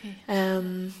 Okay.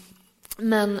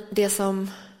 Men det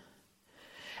som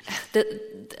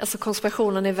Alltså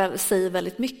konspirationen säger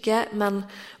väldigt mycket, men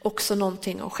också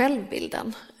någonting om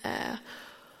självbilden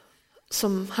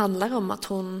som handlar om att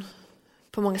hon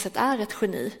på många sätt är ett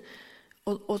geni,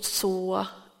 och så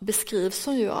beskrivs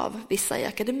hon ju av vissa i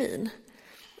akademin.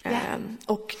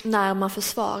 Och när man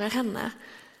försvarar henne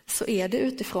så är det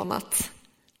utifrån att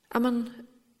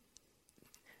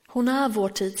hon är vår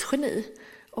tids geni,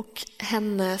 och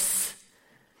hennes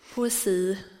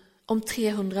poesi om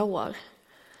 300 år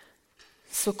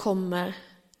så kommer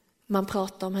man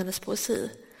prata om hennes poesi,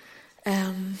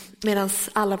 medan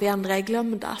alla vi andra är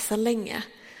glömda sedan länge.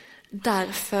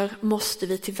 Därför måste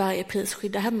vi till varje pris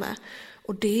skydda henne.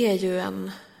 Och det är ju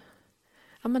en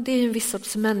viss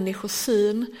sorts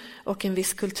människosyn och en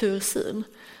viss kultursyn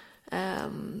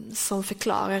som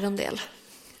förklarar en del.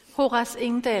 Horace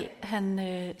Engdahl, han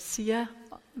siger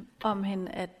om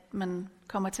hende, at man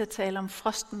kommer til at tale om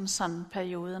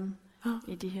Frostenson-perioden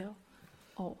i de her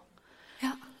år.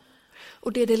 Ja.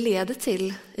 Och det leder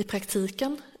till i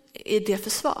praktiken i det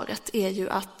försvaret är ju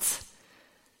att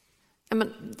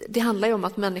det handlar ju om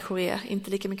att människor är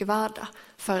inte lika mycket värda,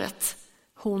 för att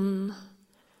hon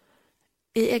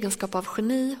i egenskap av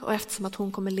geni, och eftersom att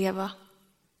hon kommer leva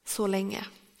så länge,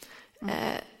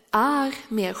 är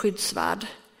mer skyddsvärd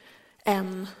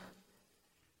än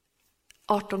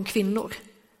 18 kvinnor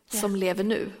som lever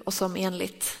nu och som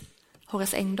enligt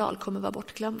Horace Engdahl kommer vara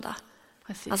bortglömda.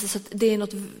 Precis. Alltså, så det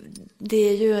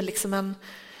är ju liksom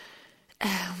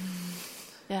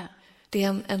det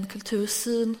är en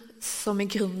kultursyn som i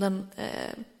grunden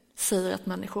säger att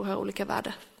människor har olika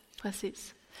värde.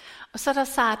 Precis. Og så er der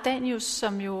Sara Danius,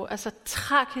 som jo altså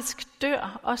tragisk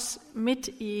dør, også midt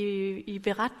i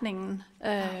beretningen.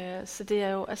 Så det er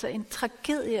jo altså en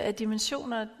tragedie af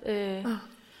dimensioner,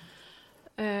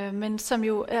 men som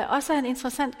jo også er en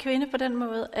interessant kvinde på den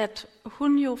måde, at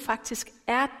hun jo faktisk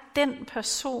er den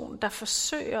person, der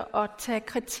forsøger at tage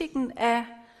kritikken af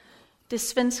det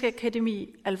svenske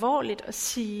akademi alvorligt og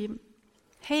sige,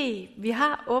 hey, vi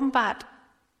har åbenbart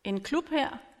en klub her,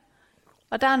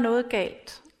 og der er noget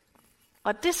galt.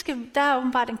 Og der er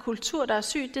åbenbart en kultur, der er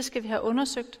syg, det skal vi have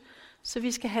undersøgt, så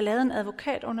vi skal have lavet en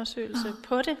advokatundersøgelse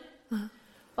på det.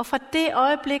 Og fra det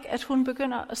øjeblik, at hun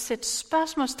begynder at sætte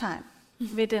spørgsmålstegn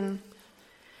ved den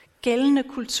gældende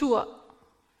kultur,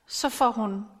 så får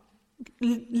hun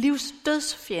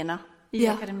livsdødsfjender i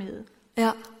akademiet.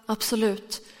 Ja,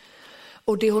 absolut.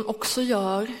 Och det hon också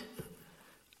gör,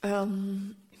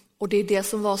 och det är det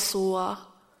som var så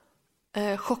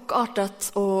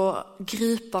chockartat och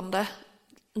gripande,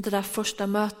 det där första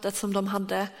mötet som de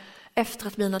hade efter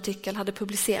att min artikel hade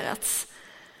publicerats,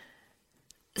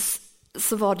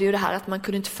 så var det ju det här att man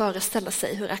kunde inte föreställa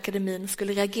sig hur akademin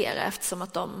skulle reagera, eftersom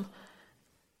att de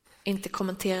inte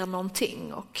kommenterar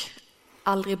någonting och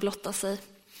aldrig blottar sig.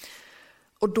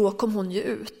 Och då kom hon ju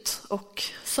ut och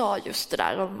sa just det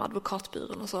där om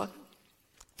advokatbyrån och så.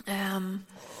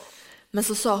 Men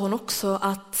så sa hon också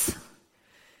att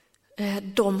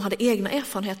de hade egna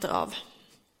erfarenheter av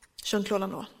Jean-Claude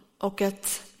Lanois, och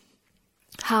att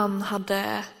han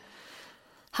hade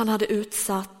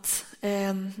utsatt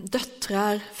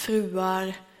döttrar,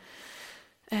 fruar,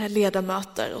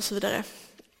 ledamöter och så vidare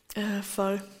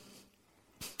för,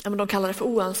 de kallar det för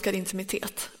oönskad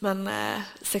intimitet, men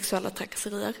sexuella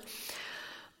trakasserier.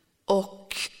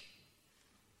 Och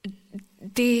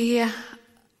det,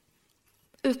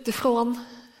 utifrån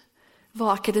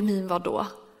vad akademin var då,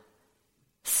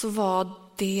 så var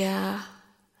det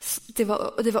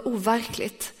var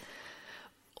overkligt.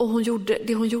 Och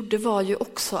det hon gjorde var ju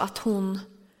också att hon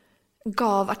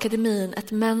gav akademin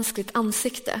ett mänskligt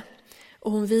ansikte,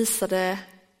 och hon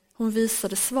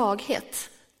visade svaghet.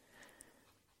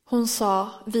 Hon sa,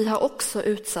 vi har också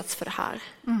utsatts för det här.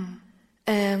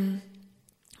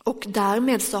 Och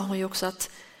därmed sa hon ju också att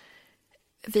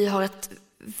vi har ett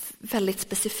väldigt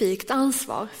specifikt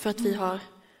ansvar för att vi har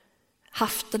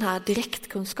haft den här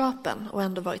direktkunskapen och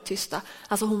ändå varit tysta.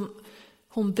 Alltså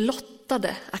hon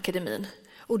blottade akademin,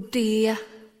 och det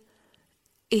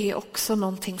är också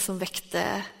någonting som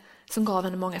gav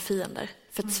henne många fiender.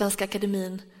 För att Svenska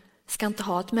akademin ska inte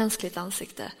ha ett mänskligt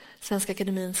ansikte. Svenska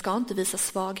akademin ska inte visa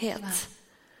svaghet.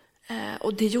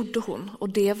 Och det gjorde hon, och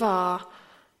det var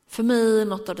för mig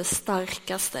något av det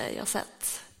starkaste jag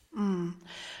sett.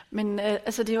 Men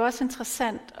altså, det er jo også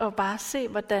interessant at bare se,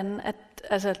 hvordan at,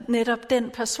 altså, netop den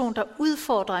person, der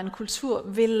udfordrer en kultur,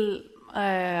 vil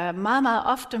meget, meget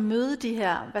ofte møde de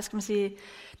her, hvad skal man sige,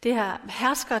 det her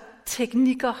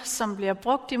herskerteknikker, som bliver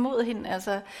brugt imod hende.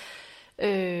 Altså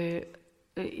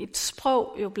et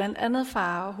sprog jo blandt andet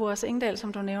fra Horace Engdahl,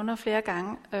 som du nævner flere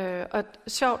gange. Og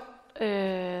sjovt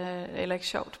eller ikke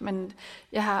sjovt, men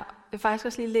jeg har faktisk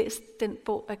også lige læst den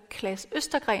bog af Claes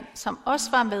Østergren, som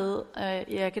også var med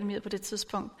i akademiet på det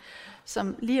tidspunkt,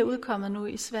 som lige er udkommet nu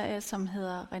i Sverige, som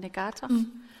hedder Renegator,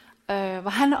 hvor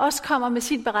han også kommer med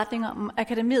sin beretning om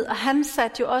akademiet, og han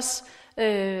satte jo også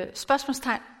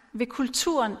spørgsmålstegn ved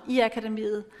kulturen i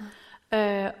akademiet,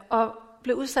 og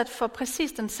blev udsat for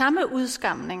præcis den samme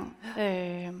udskamning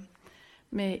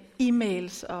med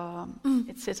e-mails og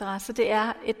etc. Så det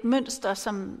er et mønster,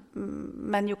 som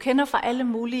man jo kender fra alle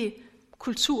mulige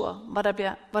kulturer,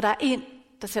 hvor der er en,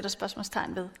 der sætter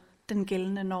spørgsmålstegn ved den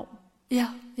gældende norm. Ja,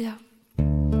 ja.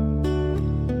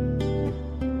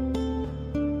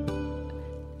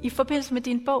 I forbindelse med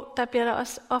din bog, der bliver der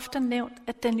også ofte nævnt,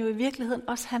 at den jo i virkeligheden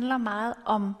også handler meget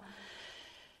om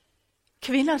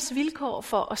kvinders vilkår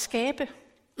for at skabe.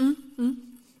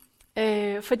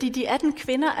 Fordi de 18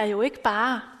 kvinder er jo ikke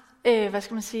bare,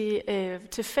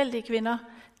 tilfældige kvinder.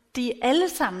 De er alle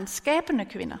sammen skabende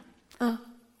kvinder.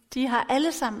 De har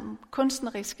alle sammen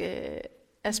kunstneriske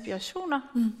aspirationer,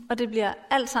 og det bliver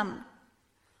alt sammen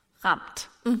ramt.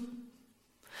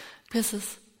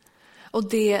 Precis.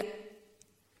 Och det...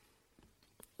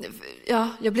 Ja,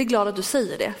 jag blir glad att du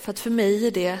säger det, för att för mig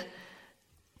är det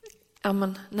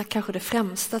kanske det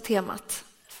främsta temat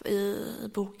i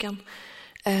boken.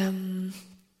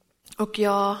 Och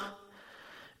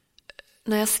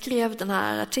när jag skrev den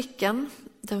här artikeln,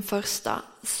 den första,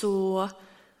 så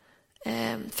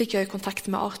fick jag ju kontakt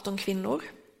med 18 kvinnor.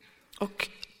 Och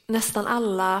nästan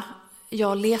alla,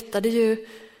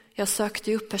 jag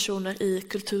sökte ju upp personer i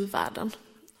kulturvärlden.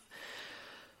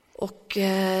 Och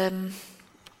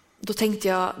då tänkte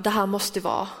jag, det här måste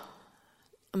vara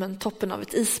toppen av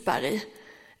ett isberg,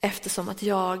 eftersom att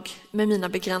jag med mina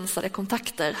begränsade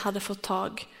kontakter hade fått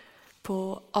tag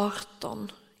på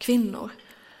 18 kvinnor.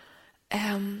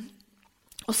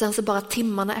 Och sen så bara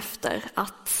timmarna efter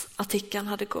att artikeln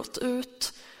hade gått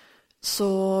ut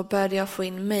så började jag få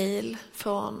in mejl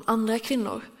från andra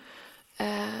kvinnor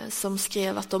som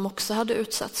skrev att de också hade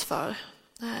utsatts för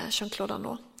Jean-Claude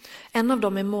Arnault. En av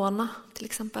dem är Mona till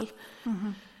exempel.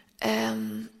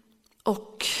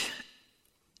 Och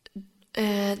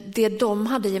det de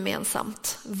hade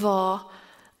gemensamt var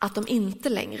att de inte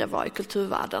längre var i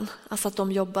kulturvärlden. Alltså att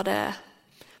de jobbade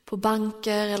på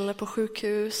banker eller på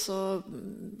sjukhus och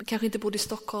kanske inte bodde i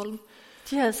Stockholm.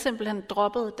 De hade simpelthen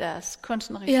droppet deras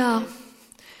konstneriska.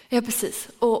 Ja, precis.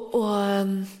 Och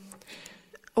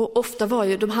ofta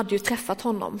de hade ju träffat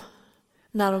honom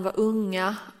när de var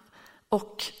unga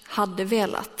och hade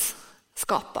velat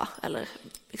skapa eller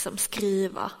liksom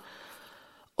skriva.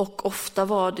 Och ofta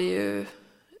var det ju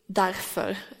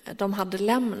därför de hade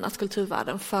lämnat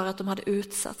kulturvärlden, för att de hade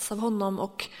utsatts av honom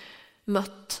och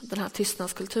mött den här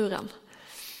tystnadskulturen.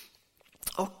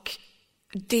 Och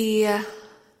det,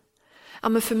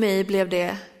 för mig blev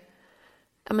det,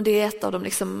 det är ett av de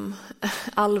liksom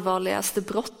allvarligaste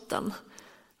brotten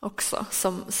också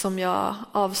som jag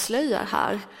avslöjar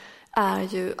här, är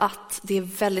ju att det är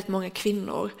väldigt många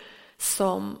kvinnor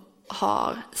som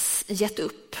har gett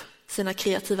upp sina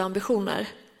kreativa ambitioner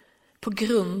på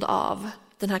grund av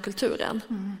den här kulturen.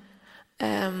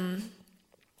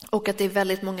 Och att det är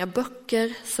väldigt många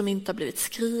böcker som inte har blivit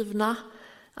skrivna.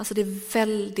 Alltså det är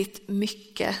väldigt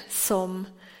mycket som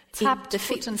inte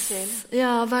finns.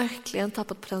 Ja, verkligen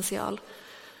tappat potential.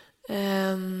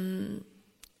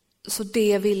 Så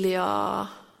det ville jag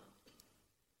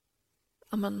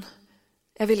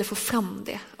ville få fram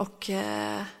det, och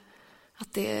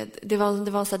att det var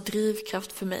en sån här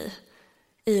drivkraft för mig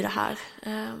i det här.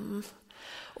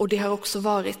 Och det har också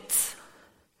varit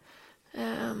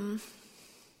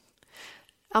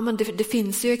det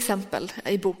finns ju exempel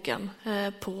i boken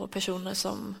på personer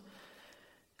som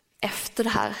efter det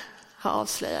här har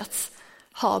avslöjats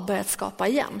har börjat skapa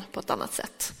igen på ett annat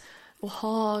sätt och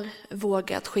har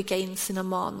vågat skicka in sina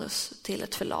manus till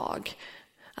ett förlag.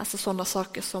 Alltså sådana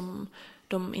saker som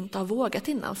de inte har vågat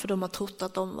innan, för de har trott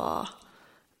att de var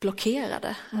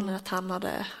blockerade eller att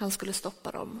han skulle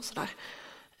stoppa dem och sådär.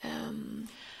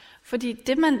 Fordi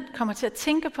det man kommer til at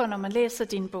tænke på, når man læser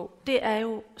din bog, det er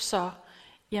jo så,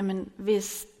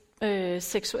 hvis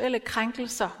seksuelle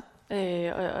krænkelser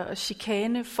og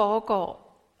chikane foregår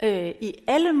i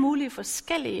alle mulige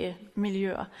forskellige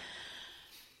miljøer,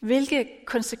 hvilke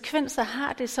konsekvenser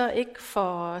har det så ikke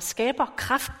for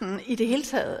skaberkraften i det hele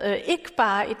taget? Ikke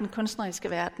bare i den kunstneriske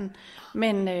verden,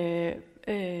 men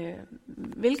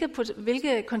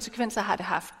hvilke konsekvenser har det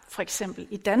haft for eksempel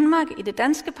i Danmark, i det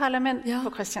danske parlament, på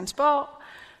Christiansborg,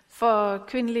 for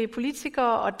kvindelige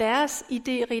politikere og deres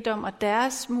idérigdom og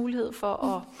deres mulighed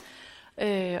for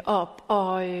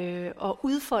at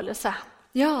udfolde sig,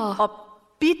 og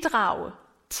bidrage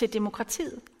till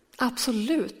demokratiet.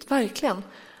 Absolut, verkligen.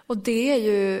 Och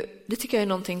det tycker jag är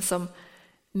någonting som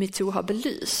MeToo har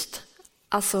belyst.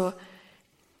 Alltså,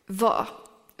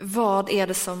 vad är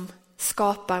det som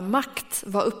skapar makt?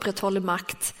 Vad upprätthåller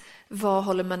makt? Vad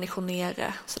håller människor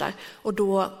nere? Sådär. Och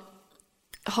då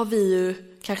har vi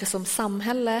ju kanske som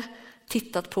samhälle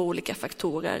tittat på olika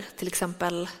faktorer, till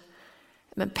exempel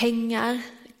pengar,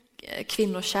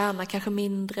 kvinnor tjänar kanske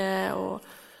mindre och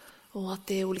att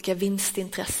det är olika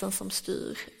vinstintressen som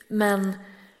styr. Men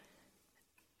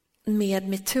med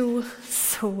MeToo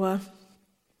så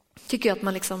tycker jag att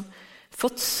man liksom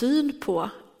fått syn på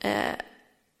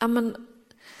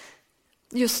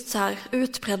just så här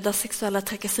utbredda sexuella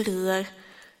trakasserier,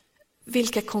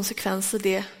 vilka konsekvenser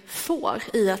det får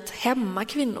i att hämma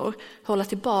kvinnor, hålla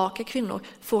tillbaka kvinnor,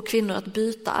 få kvinnor att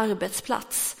byta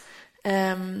arbetsplats.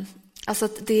 Alltså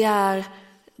att det är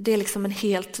liksom en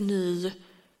helt ny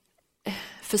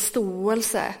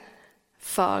förståelse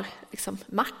för liksom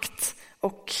makt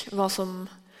och vad som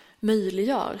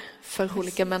möjliggör för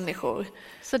olika människor.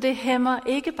 Så det hämmar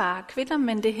inte bara kvinnor,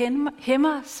 men det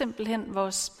hämmar simpelthen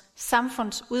vores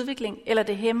samfundsudvikling, eller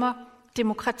det hæmmer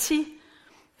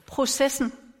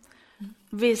demokratiprocessen,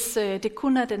 hvis det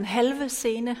kun er den halve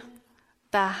scene,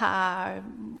 der har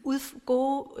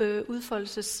gode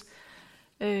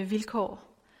udfoldelsesvilkår.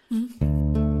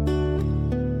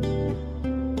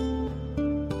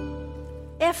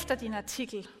 Efter din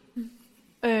artikel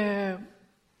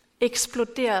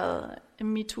eksploderede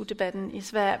MeToo-debatten i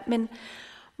Sverige, men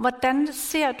hvordan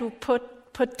ser du på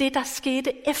det, der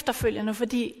skete efterfølgende?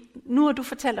 Fordi nu har du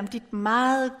fortalt om dit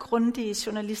meget grundige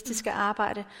journalistiske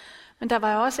arbejde, men der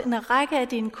var jo også en række af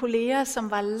dine kolleger,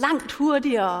 som var langt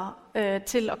hurtigere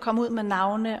til at komme ud med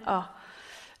navne. Og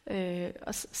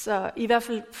så i hvert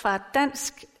fald fra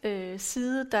dansk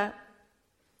side, der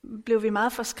blev vi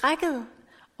meget forskrækket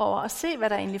over at se, hvad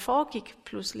der egentlig foregik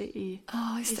pludselig i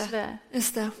Sverige.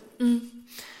 Just det.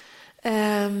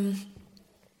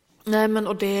 Nej, men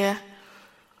och det...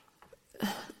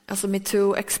 Alltså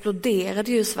MeToo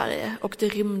exploderade ju i Sverige och det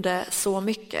rymde så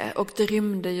mycket och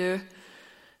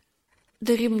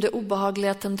det rymde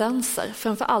obehagliga tendenser.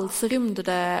 Framför allt så rymde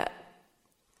det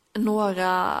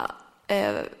några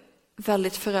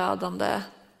väldigt förödande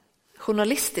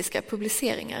journalistiska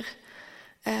publiceringar.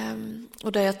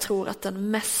 Och där jag tror att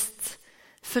den mest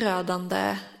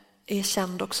förödande är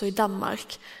känd också i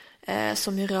Danmark,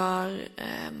 som ju rör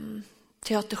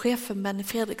teaterchefen Benny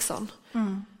Fredriksson.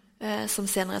 Som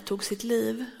senare tog sitt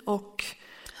liv. Och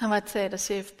han var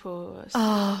teaterchef på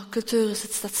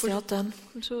Kulturhuset, Stadsteatern.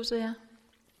 Kulturhuset, ja.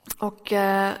 Och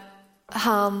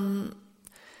han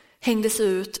hängdes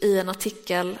ut i en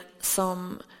artikel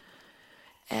som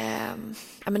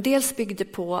dels byggde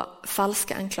på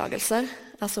falska anklagelser.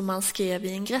 Alltså man skrev i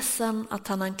ingressen att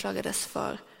han anklagades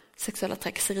för sexuella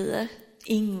trakasserier.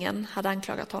 Ingen hade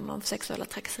anklagat honom för sexuella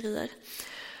trakasserier.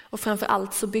 Och framför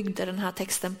allt så byggde den här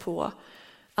texten på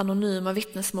anonyma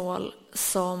vittnesmål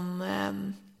som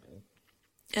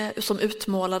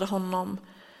utmålade honom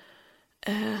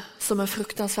som en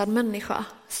fruktansvärd människa,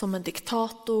 som en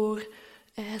diktator,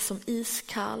 som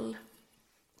iskall.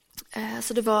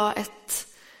 Så det var ett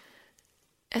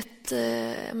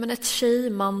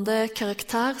shameande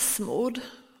karaktärsmord.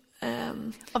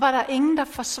 Och var det ingen där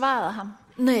försvarade ham?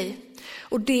 Nej,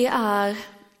 och det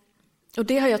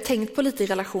har jag tänkt på lite i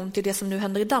relation till det som nu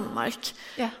händer i Danmark.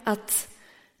 Ja. Att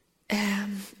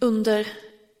under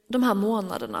de här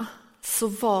månaderna så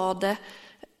var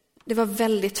det var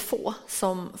väldigt få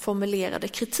som formulerade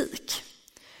kritik.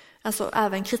 Alltså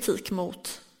även kritik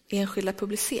mot enskilda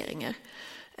publiceringar.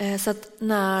 Så att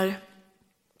när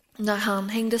han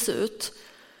hängdes ut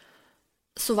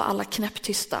så var alla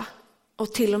knäpptysta.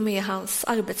 Och till och med hans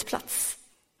arbetsplats.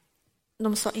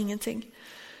 De sa ingenting.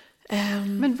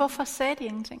 Men varför säger de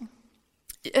ingenting?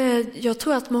 Jag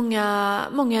tror att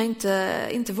många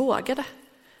inte vågade.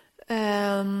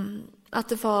 Att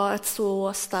det var ett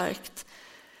så starkt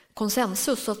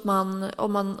konsensus att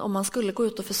om man skulle gå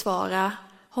ut och försvara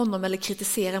honom eller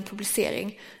kritisera en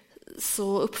publicering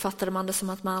så uppfattade man det som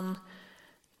att man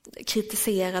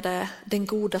kritiserade den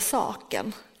goda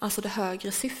saken, alltså det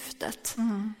högre syftet.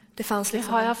 Det fanns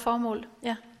liksom det högre formål,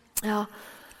 ja. Ja.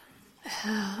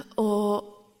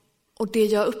 Och det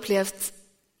jag upplevt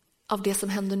av det som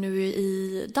händer nu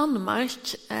i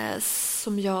Danmark,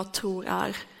 som jag tror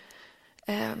är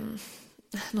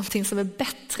någonting som är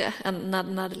bättre än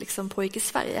när det liksom pågick i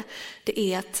Sverige, det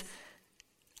är att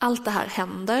allt det här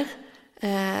händer.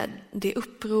 Det är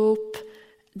upprop,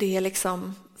 det är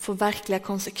liksom får verkliga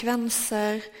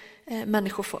konsekvenser,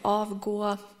 människor får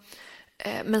avgå.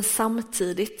 Men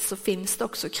samtidigt så finns det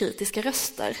också kritiska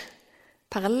röster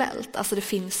parallellt. Alltså det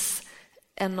finns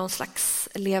någon slags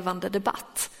levande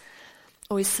debatt.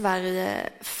 Och i Sverige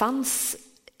fanns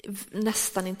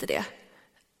nästan inte det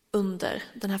under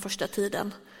den här första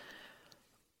tiden.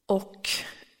 Och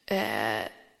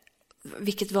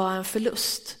vilket var en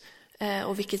förlust.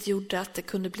 Och vilket gjorde att det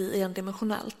kunde bli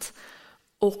endimensionellt.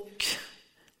 Och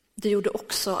det gjorde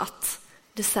också att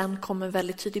det sen kom en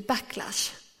väldigt tydlig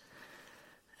backlash.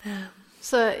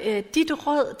 Så dit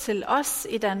råd til os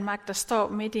i Danmark, der står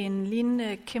midt i en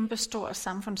lignende kæmpestor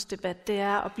samfundsdebat, det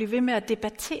er at blive ved med at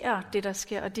debattere det, der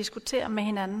sker, og diskutere med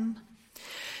hinanden.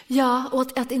 Ja,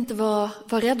 och att inte vara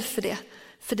rädd för det.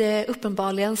 För det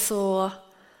uppenbarligen så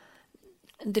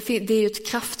det är ju ett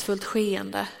kraftfullt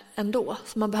skeende ändå.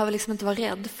 Så man behöver liksom inte vara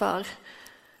rädd för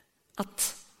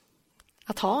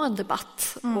att ha en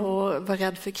debatt och vara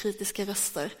rädd för kritiska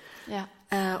röster. Ja.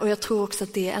 Och jag tror också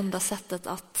att det är enda sättet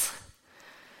att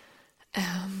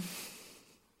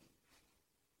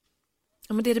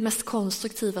men det är det mest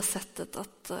konstruktiva sättet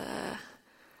att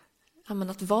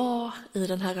vara i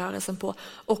den här rörelsen på.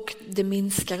 Och det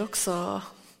minskar också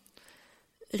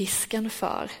risken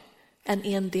för en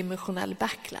endimensionell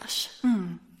backlash.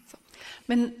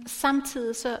 Men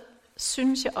samtidig så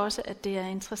synes jeg også, at det er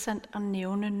interessant at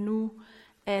nævne nu,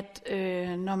 at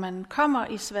når man kommer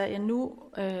i Sverige nu,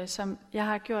 som jeg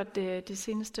har gjort det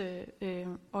seneste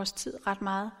års tid ret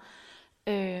meget,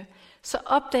 så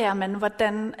opdager man,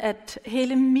 hvordan at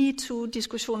hele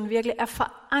MeToo-diskussionen virkelig er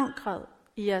forankret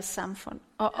i jeres samfund,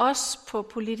 og også på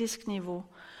politisk niveau.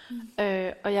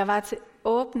 Og jeg var til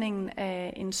åbningen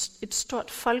af et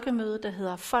stort folkemøde, der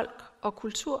hedder Folk og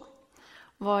Kultur,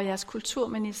 hvor jeres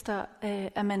kulturminister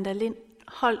Amanda Lind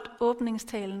holdt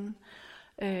åbningstalen,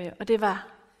 og det var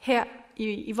her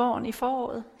i våren i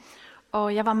foråret.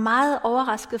 Og jeg var meget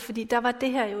overrasket, fordi der var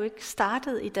det her jo ikke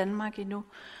startet i Danmark endnu.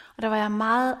 Og der var jeg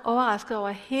meget overrasket over,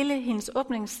 at hele hendes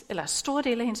store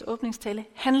del af hendes åbningstale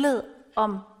handlede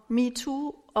om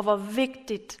MeToo, og hvor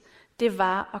vigtigt det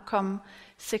var at komme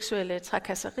seksuelle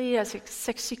trakasserier og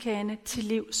sexchikane til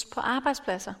livs på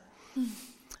arbejdspladser.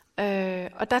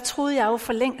 Og der troede jeg jo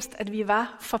for længst, at vi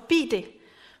var forbi det.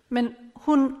 Men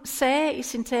hun sagde i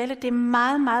sin tale, det er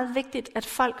meget, meget vigtigt, at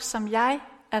folk som jeg,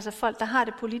 altså folk, der har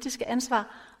det politiske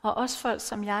ansvar, og også folk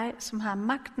som jeg, som har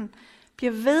magten,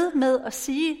 bliver ved med at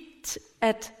sige,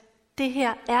 at det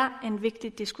her er en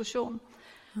vigtig diskussion.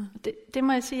 Det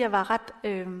må jeg sige, jeg var ret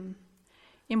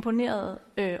imponeret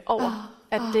over,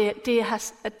 at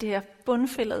det har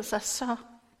bundfældet sig så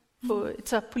på et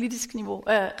så politisk niveau,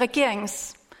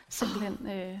 regeringens simpelthen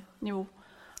niveau.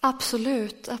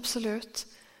 Absolut, absolut.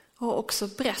 Och också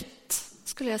brett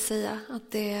skulle jag säga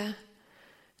att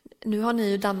nu har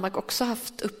ni i Danmark också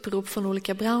haft upprop från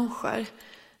olika branscher,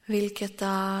 vilket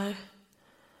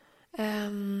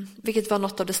var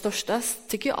något av det största,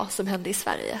 tycker jag, som hände i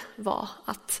Sverige, var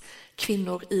att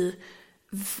kvinnor i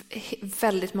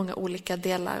väldigt många olika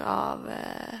delar av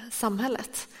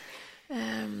samhället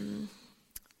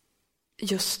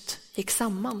just gick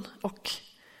samman och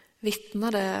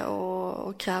vittnade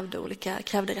och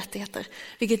krävde rättigheter,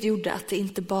 vilket gjorde att det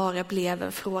inte bara blev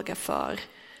en fråga för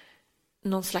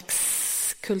någon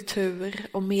slags kultur-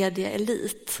 och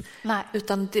medieelit. Nej.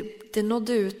 Utan det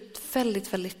nådde ut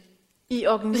väldigt, väldigt i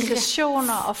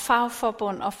organisationer og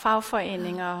fagforbund og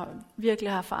fagforeninger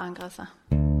virkelig har forankret sig.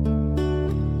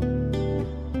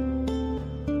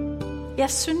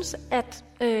 Jeg synes, at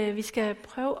vi skal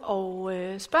prøve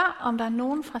at spørge, om der er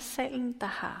nogen fra salen, der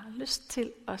har lyst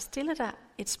til at stille dig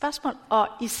et spørgsmål. Og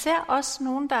især også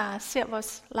nogen, der ser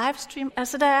vores livestream.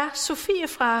 Altså, der er Sofie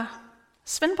fra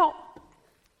Svendborg.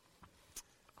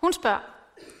 Hun spørger,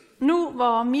 nu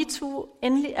hvor MeToo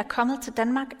endelig er kommet til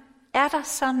Danmark, er der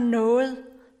så noget,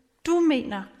 du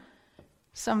mener,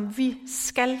 som vi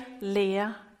skal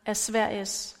lære af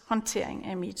Sveriges håndtering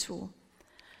af MeToo?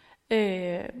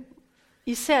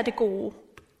 Især det gode.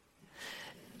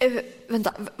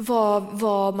 Vänta,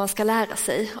 vad man ska lära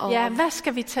sig av... Ja, hvad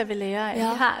skal vi tage ved lære af? Vi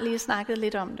har lige snakket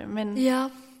lidt om det, men... Ja,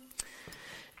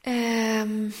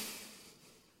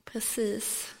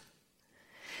 precis.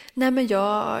 Nej, men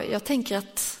jag tänker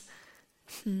att...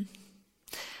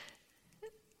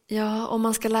 Ja, om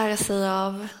man ska lära sig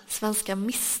av svenska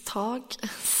misstag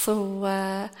så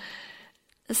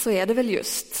är det väl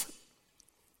just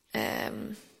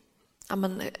en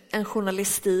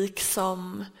journalistik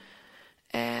som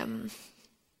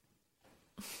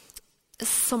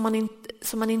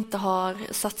man inte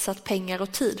har satsat pengar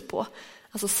och tid på.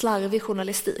 Alltså slarvig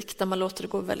journalistik där man låter det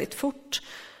gå väldigt fort.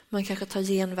 Man kanske tar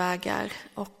genvägar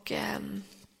och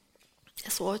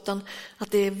så, utan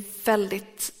att det är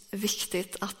väldigt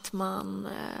viktigt att man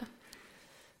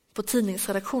på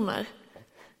tidningsredaktioner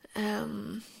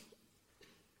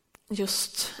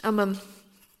just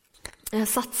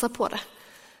satsar på det.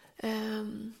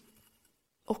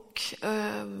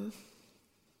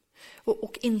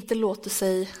 Och inte låter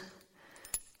sig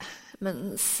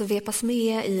svepas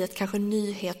med i ett kanske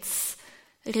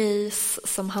nyhetsrace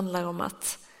som handlar om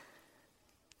att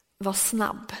vara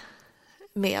snabb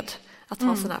med att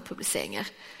ha sådana här publiceringar.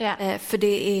 Ja. För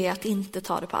det är att inte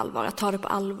ta det på allvar. Att ta det på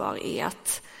allvar är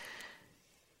att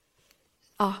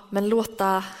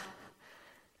låta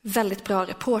väldigt bra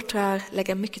reportrar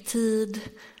lägga mycket tid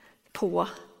på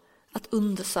att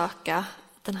undersöka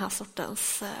den här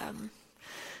sortens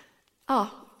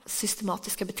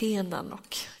systematiska beteenden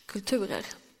och kulturer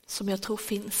som jag tror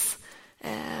finns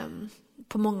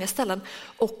på många ställen.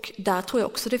 Och där tror jag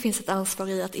också det finns ett ansvar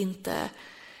i att inte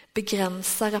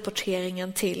begränsa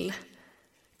rapporteringen till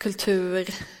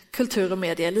kultur- och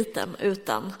medieeliten,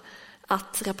 utan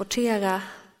att rapportera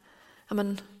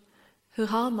hur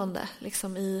har man det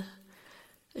liksom i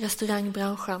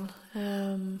restaurangbranschen,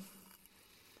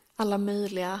 alla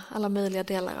möjliga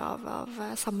delar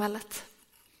av samhället.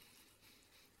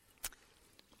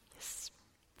 Yes.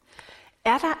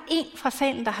 Er der en fra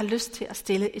salen, der har lyst til at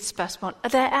stille et spørgsmål?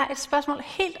 Og der er et spørgsmål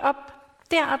helt op,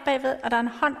 deroppe bagved, og der er en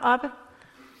hånd oppe.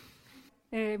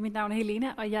 Mit navn er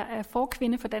Helena, og jeg er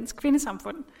forkvinde for Dansk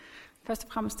Kvindesamfund. Først og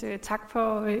fremmest tak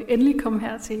for at endelig komme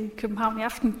her til København i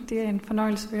aften. Det er en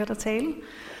fornøjelse at høre dig tale.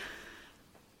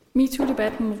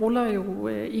 MeToo-debatten ruller jo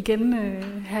igen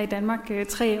her i Danmark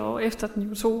 3 år efter den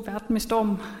jo tog verden med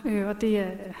storm, og det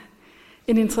er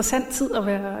en interessant tid at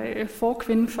være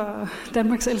forkvinde for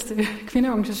Danmarks ældste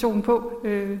kvindeorganisation på. For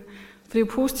det er jo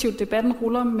positivt, debatten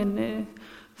ruller, men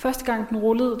første gang den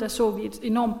rullede, der så vi et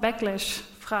enormt backlash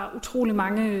fra utrolig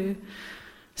mange,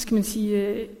 skal man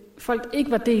sige, folk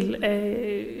ikke var del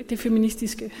af det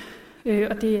feministiske,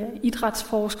 og det er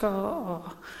idrætsforskere, og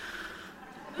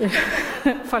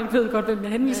folk ved godt, hvem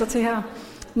jeg henviser til her.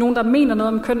 Nogen, der mener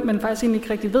noget om køn, men faktisk egentlig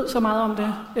ikke rigtig ved så meget om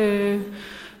det.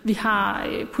 Vi har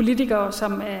politikere,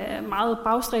 som er meget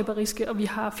bagstræberiske, og vi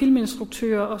har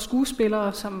filminstruktører og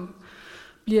skuespillere, som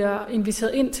bliver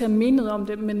inviteret ind til at mene noget om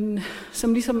det, men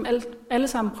som ligesom alle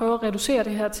sammen prøver at reducere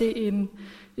det her til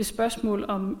et spørgsmål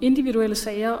om individuelle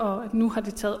sager, og at nu har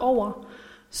det taget over.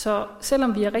 Så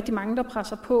selvom vi er rigtig mange, der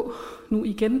presser på nu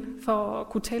igen for at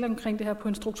kunne tale omkring det her på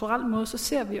en strukturel måde, så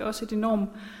ser vi også et enormt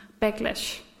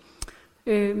backlash.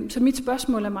 Så mit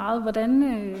spørgsmål er meget, hvordan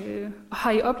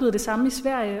har I oplevet det samme i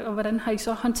Sverige, og hvordan har I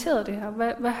så håndteret det her?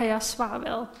 Hvad har jeres svar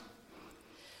været?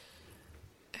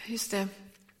 Just det.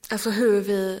 Alltså hur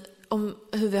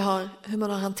man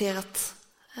har hanterat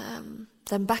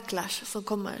den backlash som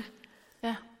kommer.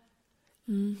 Ja.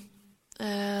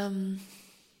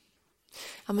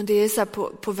 Men det är så här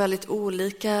på väldigt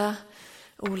olika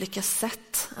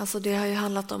sätt. Alltså det har ju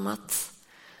handlat om att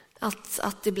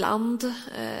ibland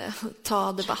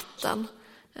ta debatten,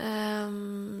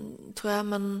 tror jag,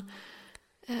 men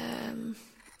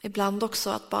ibland också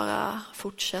att bara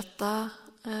fortsätta,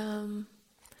 i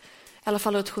alla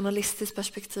fall ur ett journalistiskt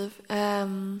perspektiv,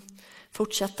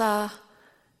 fortsätta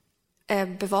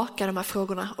bevaka de här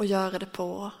frågorna och göra det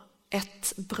på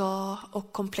ett bra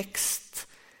och komplext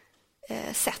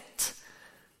sätt.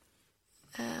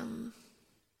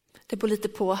 Det beror lite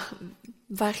på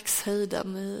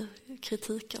verkshöjden i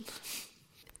kritiken.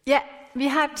 Ja, vi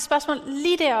har ett spørgsmål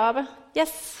lige deroppe.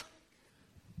 Yes.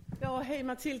 Ja, hej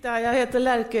Matilda, jag heter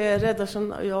Lärke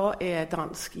Reddarsson och jag är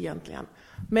dansk egentligen.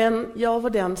 Men jag var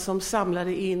den som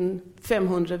samlade in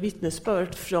 500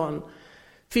 vittnesbörd från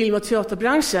film- och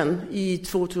teaterbranschen i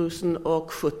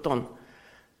 2017.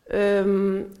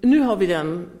 Nu har vi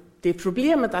det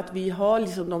problemet att vi har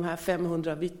liksom de här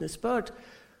 500 vittnesbörd,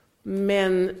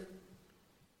 men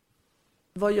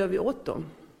vad gör vi åt dem?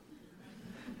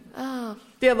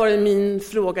 Det har varit min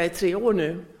fråga i 3 år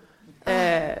nu.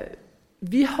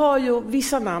 Vi har ju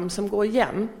vissa namn som går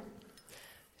igen,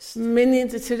 men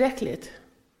inte tillräckligt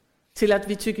till att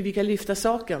vi tycker vi kan lyfta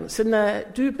saken. Så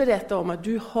när du berättar om att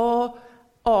du har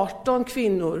 18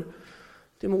 kvinnor,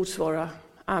 det motsvarar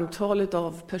antalet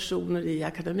av personer i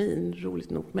akademin, roligt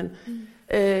nog. Men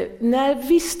när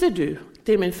visste du,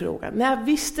 det är min fråga, när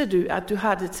visste du att du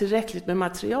hade tillräckligt med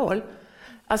material?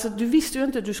 Alltså du visste ju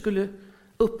inte att du skulle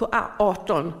upp på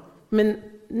 18, men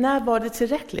när var det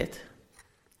tillräckligt?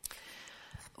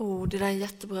 Det där är en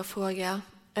jättebra fråga.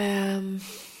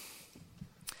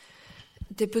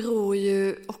 Det beror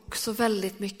ju också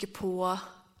väldigt mycket på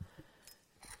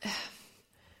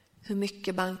hur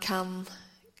mycket man kan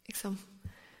liksom,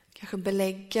 kanske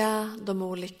belägga de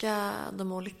olika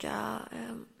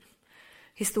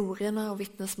historierna och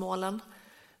vittnesmålen.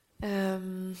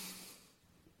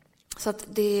 Så att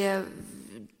det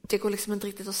går liksom inte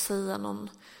riktigt att säga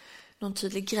någon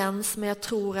tydlig gräns, men jag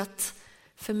tror att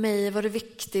för mig var det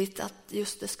viktigt att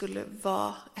just det skulle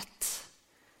vara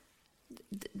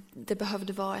det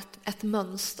behövde vara ett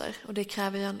mönster, och det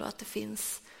kräver ju ändå att det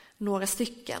finns några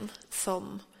stycken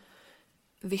som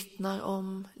vittnar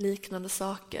om liknande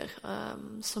saker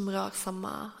som rör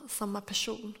samma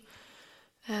person.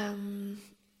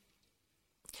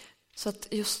 Så att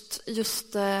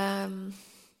just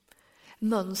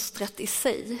mönstret i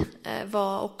sig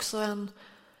var också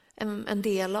en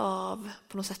del av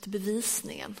på något sätt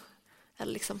bevisningen,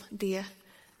 eller liksom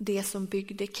det som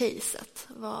byggde caset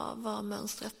var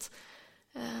mönstret.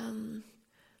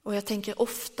 Och jag tänker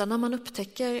ofta när man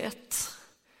upptäcker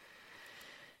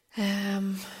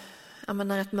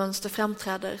när ett mönster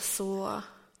framträder, så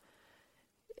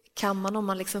kan man, om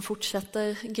man liksom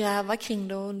fortsätter gräva kring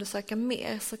det och undersöka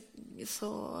mer,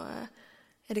 så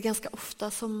är det ganska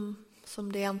ofta som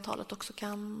det antalet också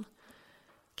kan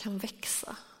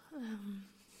växa.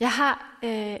 Jeg har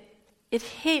et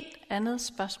helt andet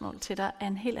spørgsmål til dig af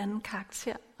en helt anden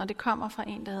karakter, og det kommer fra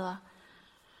en, der hedder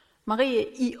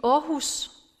Marie i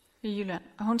Aarhus i Jylland,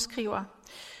 og hun skriver: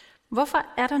 Hvorfor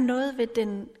er der noget ved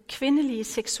den kvindelige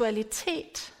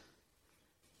seksualitet,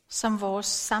 som vores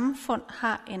samfund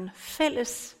har en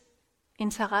fælles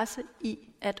interesse i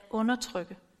at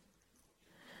undertrykke?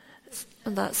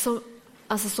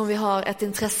 Som vi har ett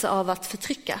intresse av att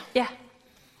förtrycka? Ja.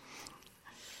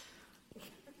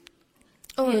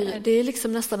 Det är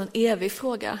liksom nästan en evig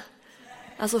fråga.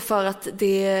 Alltså för att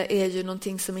det är ju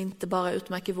någonting som inte bara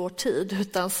utmärker vår tid,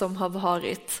 utan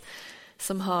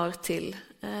som hör till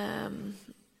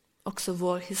också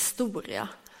vår historia.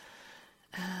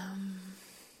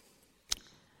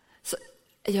 Så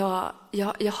jag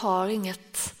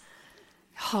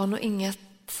har nog inget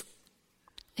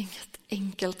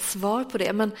enkelt svar på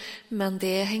det, men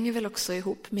det hänger väl också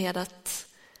ihop med att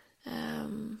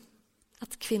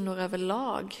kvinnor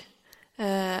överlag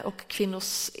och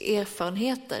kvinnors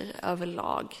erfarenheter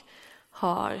överlag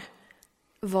har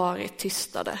varit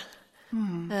tystade.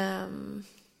 Inom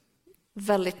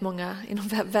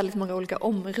väldigt många olika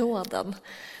områden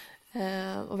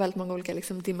och väldigt många olika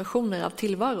liksom dimensioner av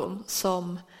tillvaron,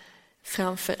 som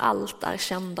framför allt är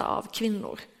kända av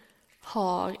kvinnor,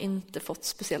 har inte fått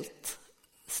speciellt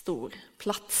stor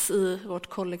plats i vårt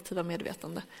kollektiva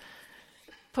medvetande.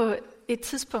 På et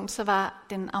tidspunkt så var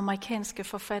den amerikanske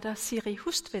forfatter Siri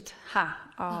Hustvedt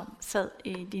her og sad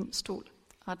i din stol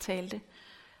og talte.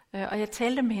 Og jeg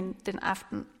talte med hende den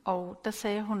aften, og der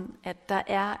sagde hun, at der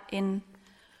er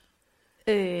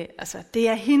det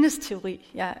er hendes teori.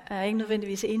 Jeg er ikke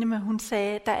nødvendigvis enig med, hun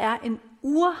sagde, at der er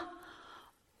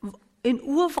en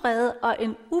urvrede og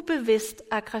en ubevidst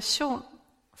aggression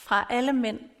fra alle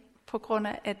mænd, på grund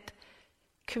af, at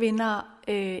kvinder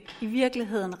i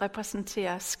virkeligheden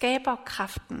repræsenterer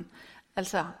skaberkraften.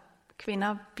 Altså,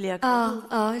 kvinder bliver gravide.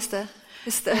 Ja, just det.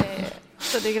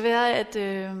 Så det kan være, at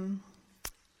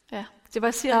det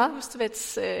var Siri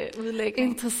Hustvedts udlægning.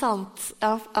 Intressant.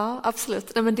 Ja,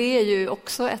 absolut. Nej, men det är ju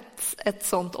också ett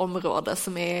sånt område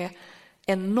som är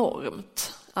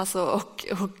enormt. Alltså,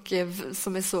 och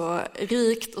som är så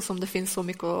rikt, och som det finns så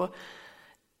mycket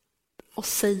att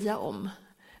säga om,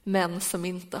 men som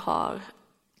inte har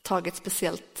tagit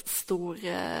speciellt stor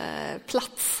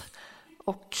plats,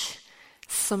 och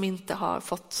som inte har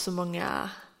fått så många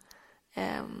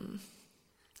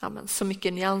så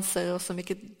mycket nyanser och så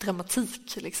mycket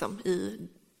dramatik liksom i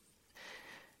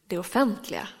det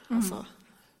offentliga. Altså.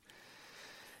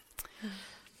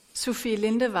 Sofie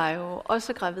Linde var jo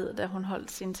også gravid, da hun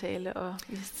holdt sin tale og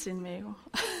viste sin mave.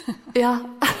 Ja,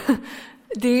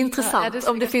 det är intressant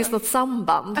om det finns något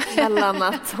samband mellan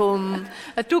att hon...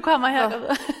 Att du kommer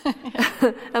här.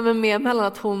 Ja, men mer mellan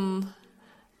att hon...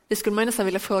 Det skulle man nästan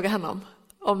vilja fråga henne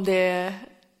om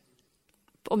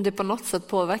det på något sätt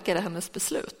påverkade hennes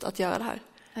beslut att göra det här.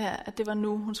 Ja, att det var nu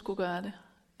hon skulle göra det.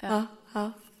 Ja.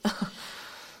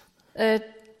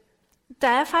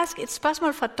 Der er faktisk et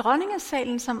spørgsmål fra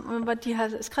Dronningesalen, hvor de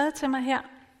har skrevet til mig her,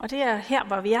 og det er her,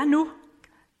 hvor vi er nu.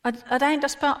 Og der er en, der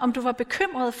spørger, om du var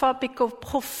bekymret for at begå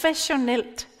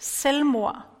professionelt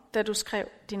selvmord, da du skrev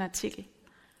din artikel.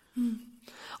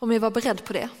 Om jag var beredd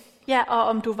på det? Ja, og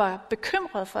om du var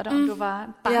bekymret for det, om du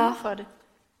var bange for det.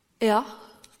 Ja,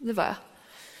 det var jag.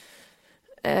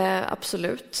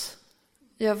 Absolut.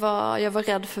 Jag var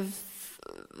rädd för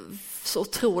så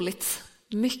otroligt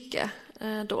mycket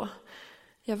då.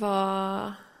 Jag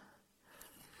var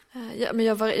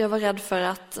rädd för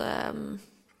att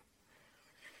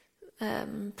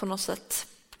på något sätt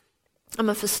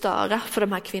förstöra för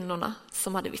de här kvinnorna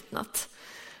som hade vittnat.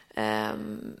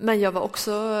 Men jag var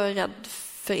också rädd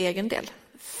för egen del.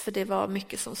 För det var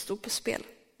mycket som stod på spel.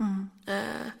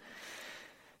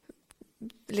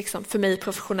 Liksom för mig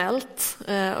professionellt.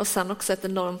 Och sen också ett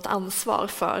enormt ansvar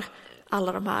för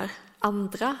alla de här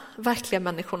andra verkliga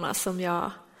människorna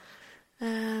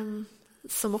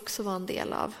som också var en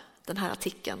del av den här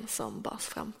artikeln som bars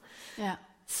fram. Ja.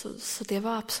 Så det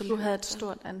var absolut... Du havde et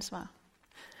stort ansvar.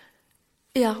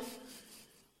 Ja.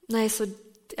 Nej, så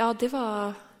ja, det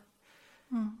var...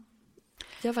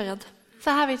 Jeg var rädd.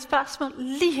 Så har vi et spørgsmål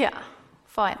lige her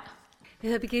foran.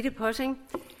 Jeg hedder Birgitte Possing,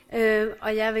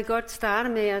 og jeg vil godt starte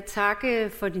med at takke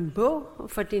for din bog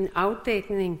og for din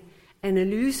afdækning,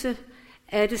 analyse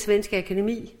af det svenske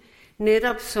akademi,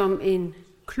 netop som en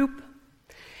klub.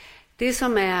 Det,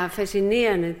 som er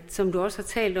fascinerende, som du også har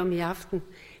talt om i aften,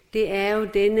 det er jo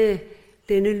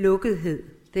denne lukkethed,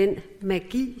 den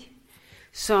magi,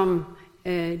 som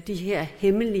de her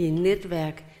hemmelige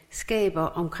netværk skaber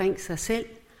omkring sig selv,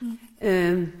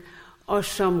 og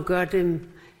som gør dem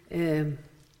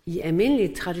i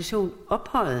almindelig tradition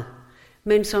ophøjet,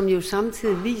 men som jo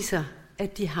samtidig viser,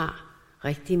 at de har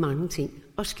rigtig mange ting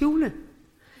at skjule.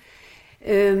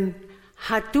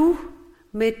 Har du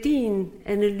med din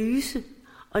analyse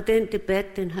og den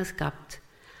debat, den har skabt,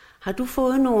 har du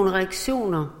fået nogle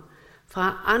reaktioner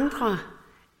fra andre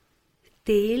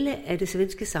dele af det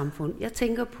svenske samfund? Jeg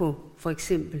tænker på for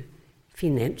eksempel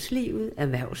finanslivet,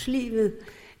 erhvervslivet,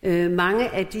 mange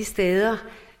af de steder,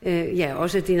 ja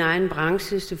også din egen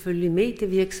branche, selvfølgelig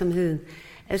medievirksomheden,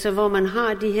 altså hvor man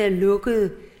har de her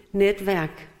lukkede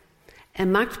netværk af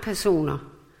magtpersoner,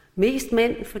 mest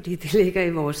mænd, fordi det ligger i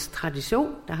vores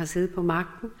tradition, der har siddet på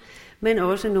magten, men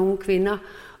også nogle kvinder,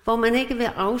 hvor man ikke vil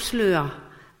afsløre,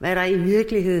 hvad der i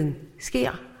virkeligheden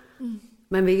sker.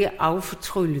 Man vil ikke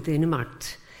affortrylle denne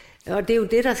magt. Og det er jo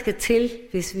det, der skal til,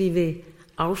 hvis vi vil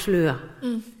afsløre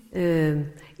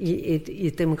i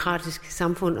et demokratisk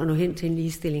samfund og nå hen til en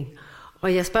ligestilling.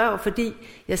 Og jeg spørger, fordi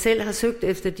jeg selv har søgt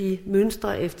efter de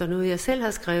mønstre, efter noget jeg selv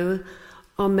har skrevet,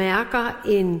 og mærker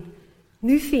en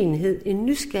nyfinhed, en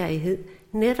nysgerrighed,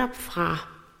 netop fra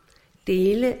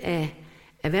dele af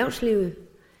erhvervslivet,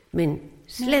 men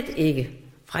slet ikke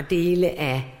fra dele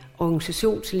af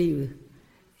organisationslivet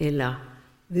eller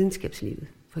videnskabslivet,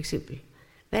 for eksempel.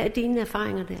 Hvad er dine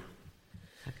erfaringer der?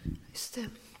 Tak. Just det.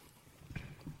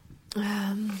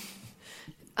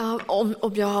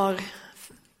 Om jag har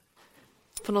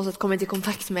på något sätt kommit i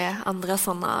kontakt med andra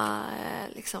sådana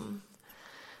liksom,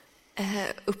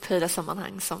 upphöjda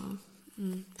sammanhang som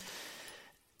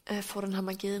får den här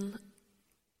magin.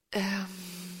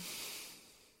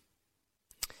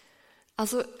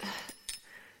 Alltså,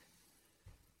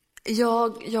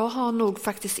 jag har nog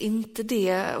faktiskt inte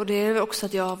det, och det är också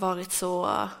att jag har varit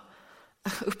så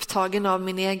upptagen av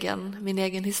min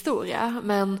egen historia,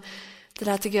 men det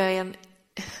där tycker jag är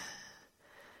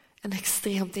en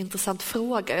extremt intressant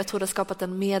fråga. Jag tror det har skapat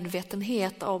en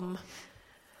medvetenhet om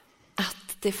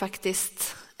att det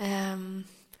faktiskt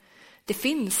det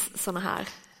finns såna här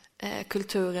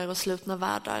kulturer och slutna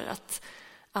världar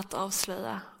att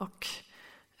avslöja,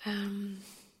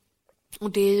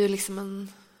 och det är ju liksom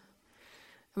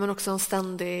men också en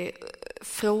ständig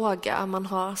fråga man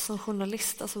har som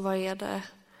journalist. Alltså vad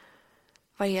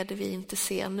är det vi inte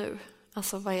ser nu?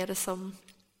 Alltså vad är det som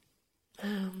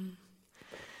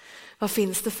vad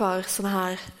finns det för såna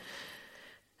här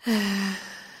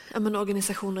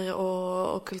organisationer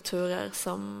och kulturer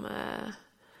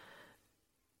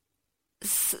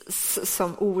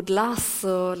som odlas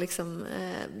och liksom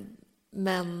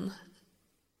men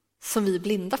som vi är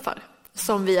blinda för.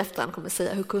 Som vi efterhand kommer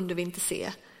säga, hur kunde vi inte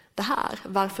se det här?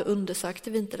 Varför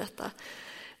undersökte vi inte detta?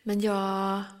 Men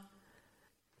jag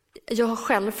har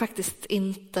själv faktiskt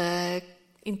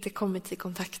inte kommit i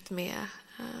kontakt med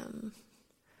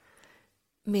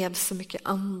så mycket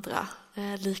andra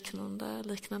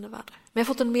liknande världar. Men jag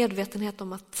har fått en medvetenhet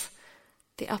om att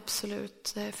det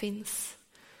absolut finns.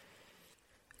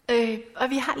 Og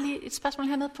vi har lige et spørgsmål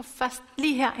hernede på først,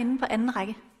 lige herinde på anden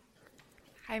række.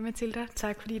 Hej Mathilda,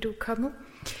 tak fordi du er kommet.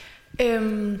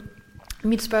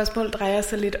 Mit spørgsmål drejer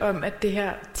sig lidt om, at det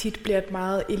her tit bliver et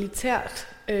meget elitært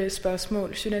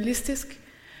spørgsmål journalistisk.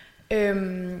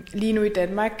 Lige nu i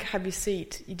Danmark har vi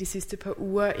set i de sidste par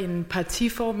uger en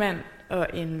partiformand og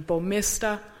en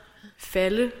borgmester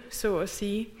falde, så at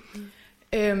sige.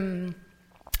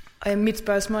 Og mit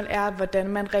spørgsmål er, hvordan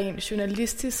man rent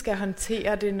journalistisk skal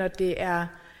håndtere det, når det er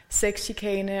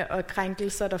sexchikane og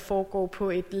krænkelser, der foregår på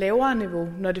et lavere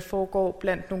niveau, når det foregår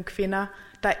blandt nogle kvinder,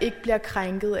 der ikke bliver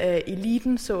krænket af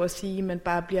eliten, så at sige, men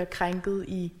bare bliver krænket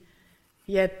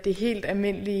det er helt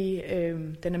almindelige,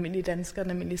 den almindelige dansker,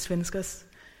 den almindelige svenskers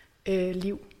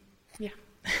liv. Ja.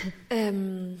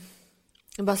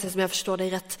 Bara så som jag förstår dig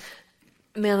rätt,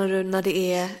 menar du när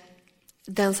det är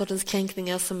den sortens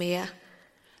kränkningar som är...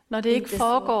 Når det ikke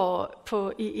foregår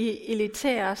på i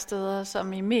elitære steder,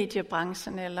 som i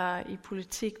mediebranchen eller i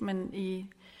politik, men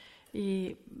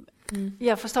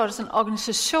jeg forstår det sådan,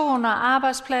 organisationer,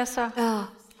 arbejdspladser,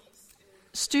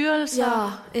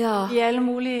 styrelser, i alle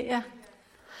mulige, ja.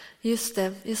 Just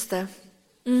det.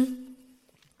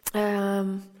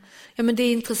 Ja, men det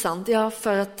är intressant,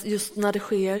 för att just när det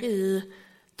sker i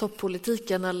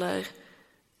toppolitiken eller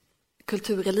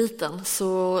kultureliten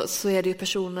så är det ju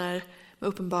personer med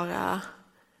uppenbara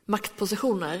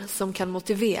maktpositioner som kan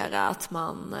motivera att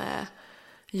man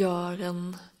gör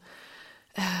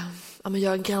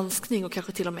en granskning och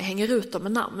kanske till och med hänger ut dem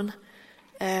med namn.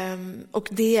 Och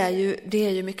det är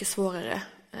ju mycket svårare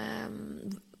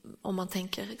om man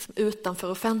tänker liksom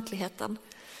utanför offentligheten.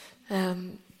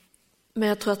 Men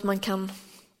jag tror att man kan...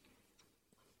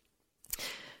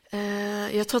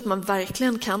 Jag tror att man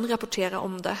verkligen kan rapportera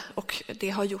om det, och det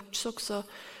har gjorts också.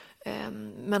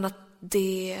 Men att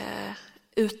det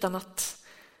utan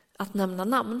att nämna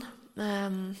namn.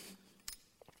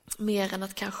 Mer än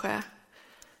att kanske...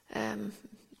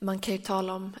 Man kan ju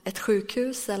tala om ett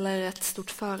sjukhus eller ett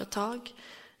stort företag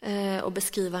och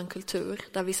beskriva en kultur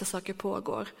där vissa saker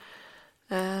pågår.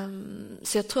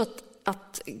 Så jag tror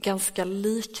att ganska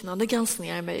liknande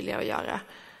granskningar är möjliga att göra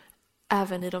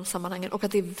även i de sammanhangen, och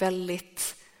att det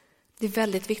är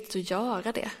väldigt viktigt att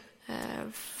göra det.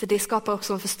 För det skapar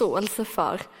också en förståelse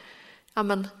för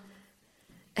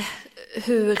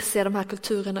hur ser de här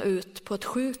kulturerna ut på ett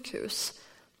sjukhus?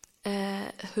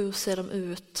 Hur ser de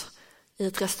ut i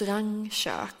ett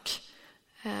restaurangkök?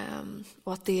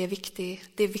 Och att det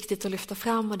är viktigt att lyfta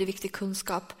fram, och det är viktig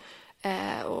kunskap.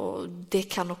 Och det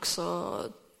kan också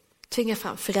tvinga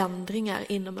fram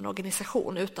förändringar inom en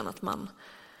organisation utan att man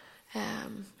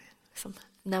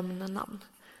nämner namn.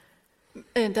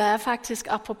 Der er faktisk,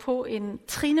 apropos en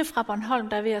Trine fra Bornholm,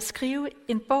 der er ved at skrive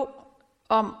en bog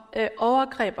om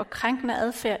overgreb og krænkende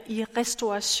adfærd i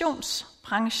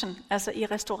restaurationsbranchen, altså i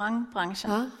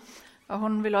restaurantbranchen. Ja. Og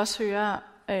hun vil også høre,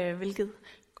 hvilket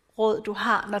råd du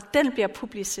har, når den bliver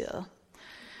publiceret.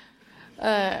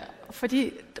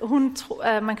 Fordi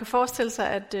man kan forestille sig,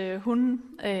 at hun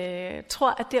tror,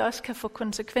 at det også kan få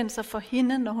konsekvenser for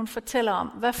hende, når hun fortæller om,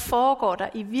 hvad foregår der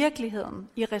i virkeligheden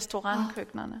i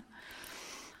restaurantkøkkenerne.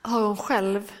 Har hun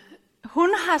själv? Hun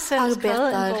har selv skrevet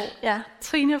en bog,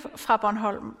 Trine fra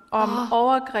Bornholm, om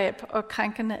overgreb og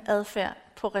krænkende adfærd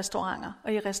på restauranter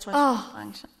og i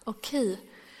restaurationsbranchen.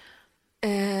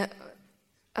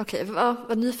 Okej,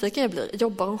 vad nyfiken jag blir.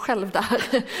 Jobbar hon själv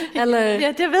där? Eller?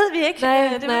 Ja, det vet vi ikke.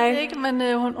 Vet vi ikke, men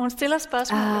hun stiller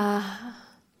spørgsmål.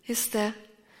 Just det.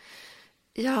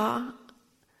 Ja.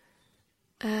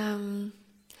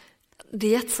 Det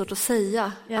är jättesvårt att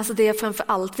säga. Ja. Alltså det jag framför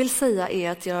allt vill säga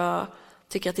är att jag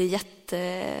tycker att det är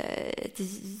ett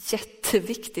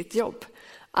jätteviktigt jobb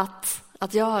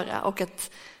att göra, och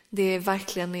att det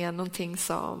verkligen är någonting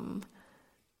som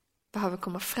behöver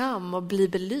komma fram och bli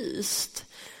belyst.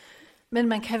 Men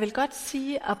man kan vel godt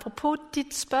sige, apropos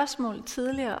dit spørgsmål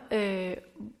tidligere,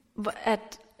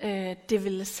 at det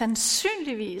vil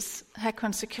sandsynligvis have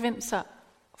konsekvenser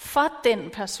for den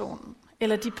person,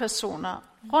 eller de personer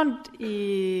rundt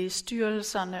i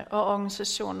styrelserne og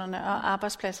organisationerne og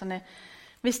arbejdspladserne,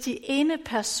 hvis de ene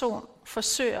person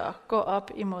forsøger at gå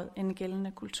op imod en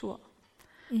gældende kultur.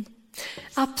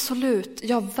 Absolut,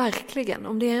 ja verkligen.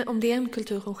 Om det är en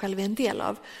kultur hon själv är en del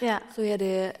av, så är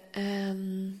det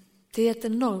är ett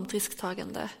enormt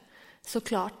risktagande,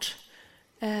 såklart.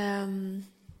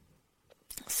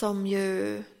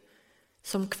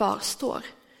 Som kvarstår.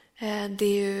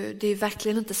 Det är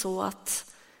verkligen inte så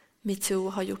att MeToo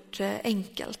har gjort det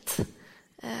enkelt.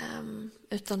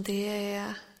 Utan det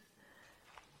är...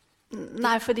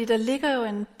 Nej, fordi der ligger jo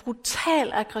en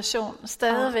brutal aggression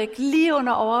stadigvæk lige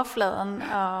under overfladen,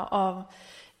 og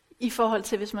i forhold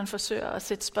til, hvis man forsøger at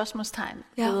sætte spørgsmålstegn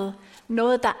ved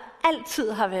noget, der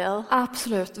altid har været.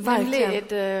 Absolut,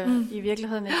 verkligen. I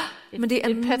virkeligheden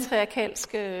et patriarkalsk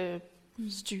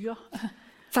styre.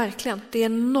 Verkligen, det är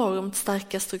enormt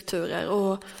starka strukturer,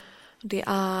 och det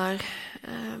är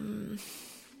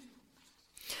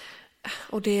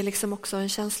och det är liksom också en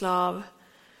känsla av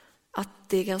att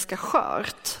det är ganska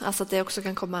skört, alltså att det också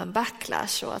kan komma en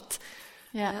backlash och att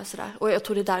sådär. Och jag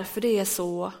tror det är därför det är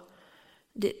så,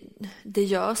 det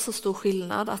gör så stor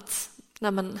skillnad att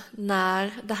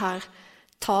när det här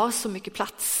tar så mycket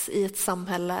plats i ett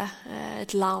samhälle,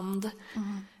 ett land,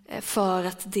 för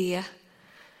att det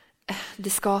det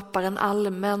skapar en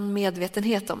allmän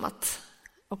medvetenhet om att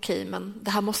okej, men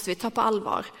det här måste vi ta på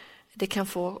allvar. Det kan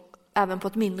få, även på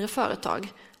ett mindre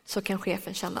företag, så kan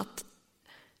chefen känna att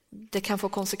det kan få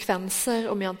konsekvenser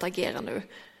om jag inte agerar nu.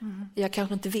 Jag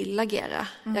kanske inte vill agera.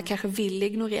 Jag kanske vill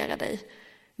ignorera dig.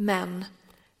 Men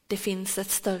det finns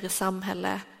ett större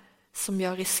samhälle som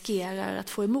jag riskerar att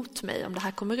få emot mig om det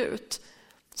här kommer ut.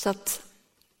 Så att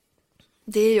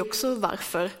det är ju också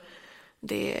varför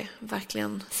det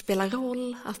verkligen spelar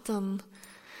roll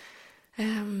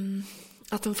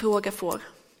att en fråga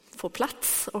får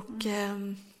plats. Och,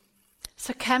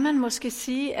 Så kan man måske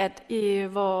sige, at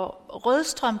hvor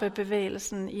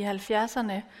rødstrømpebevægelsen i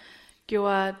 70'erne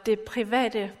gjorde det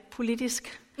private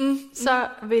politisk, så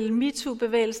vil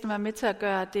MeToo-bevægelsen være med til at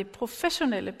gøre det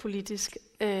professionelle politisk.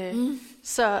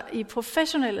 Så i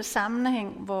professionelle sammenhæng,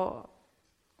 hvor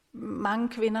mange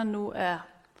kvinder nu er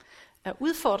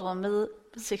udfordret med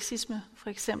sexisme for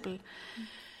eksempel,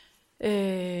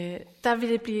 der vil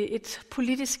det blive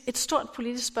et stort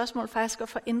politisk spørgsmål faktisk at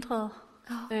få ændret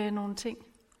nogle ting.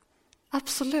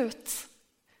 Absolut.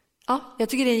 Ja, jag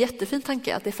tycker det är en jättefin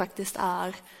tanke att det faktiskt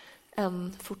är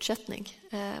en fortsättning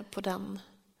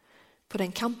på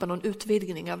den kampen och en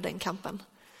utvidgning av den kampen.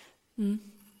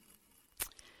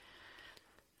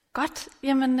 Godt.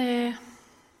 Jamen,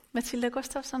 Mathilda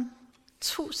Gustafsson,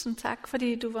 tusind tak,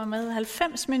 fordi du var med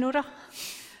 90 minutter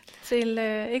til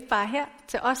ikke bare her,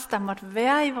 til os, der måtte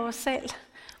være i vores sal,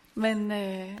 men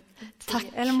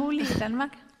til alle mulige i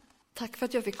Danmark. Tack för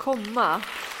att jag fick komma.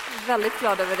 Väldigt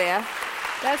glad över det.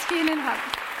 Lad os give hende en hånd.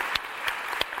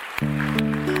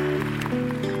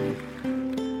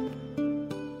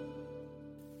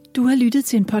 Du har lyttet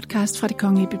til en podcast fra Det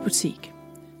Kongelige Bibliotek.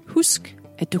 Husk,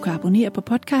 at du kan abonnere på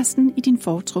podcasten i din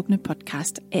foretrukne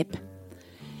podcast-app.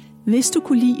 Hvis du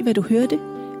kunne lide, hvad du hørte,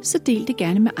 så del det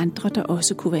gerne med andre, der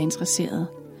også kunne være interesserede.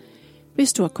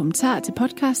 Hvis du har kommentarer til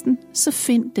podcasten, så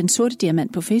find Den Sorte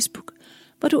Diamant på Facebook,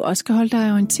 hvor du også kan holde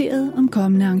dig orienteret om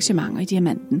kommende arrangementer i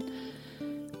Diamanten.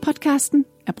 Podcasten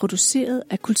er produceret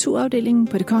af Kulturafdelingen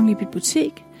på Det Kongelige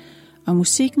Bibliotek, og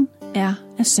musikken er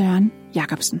af Søren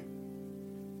Jacobsen.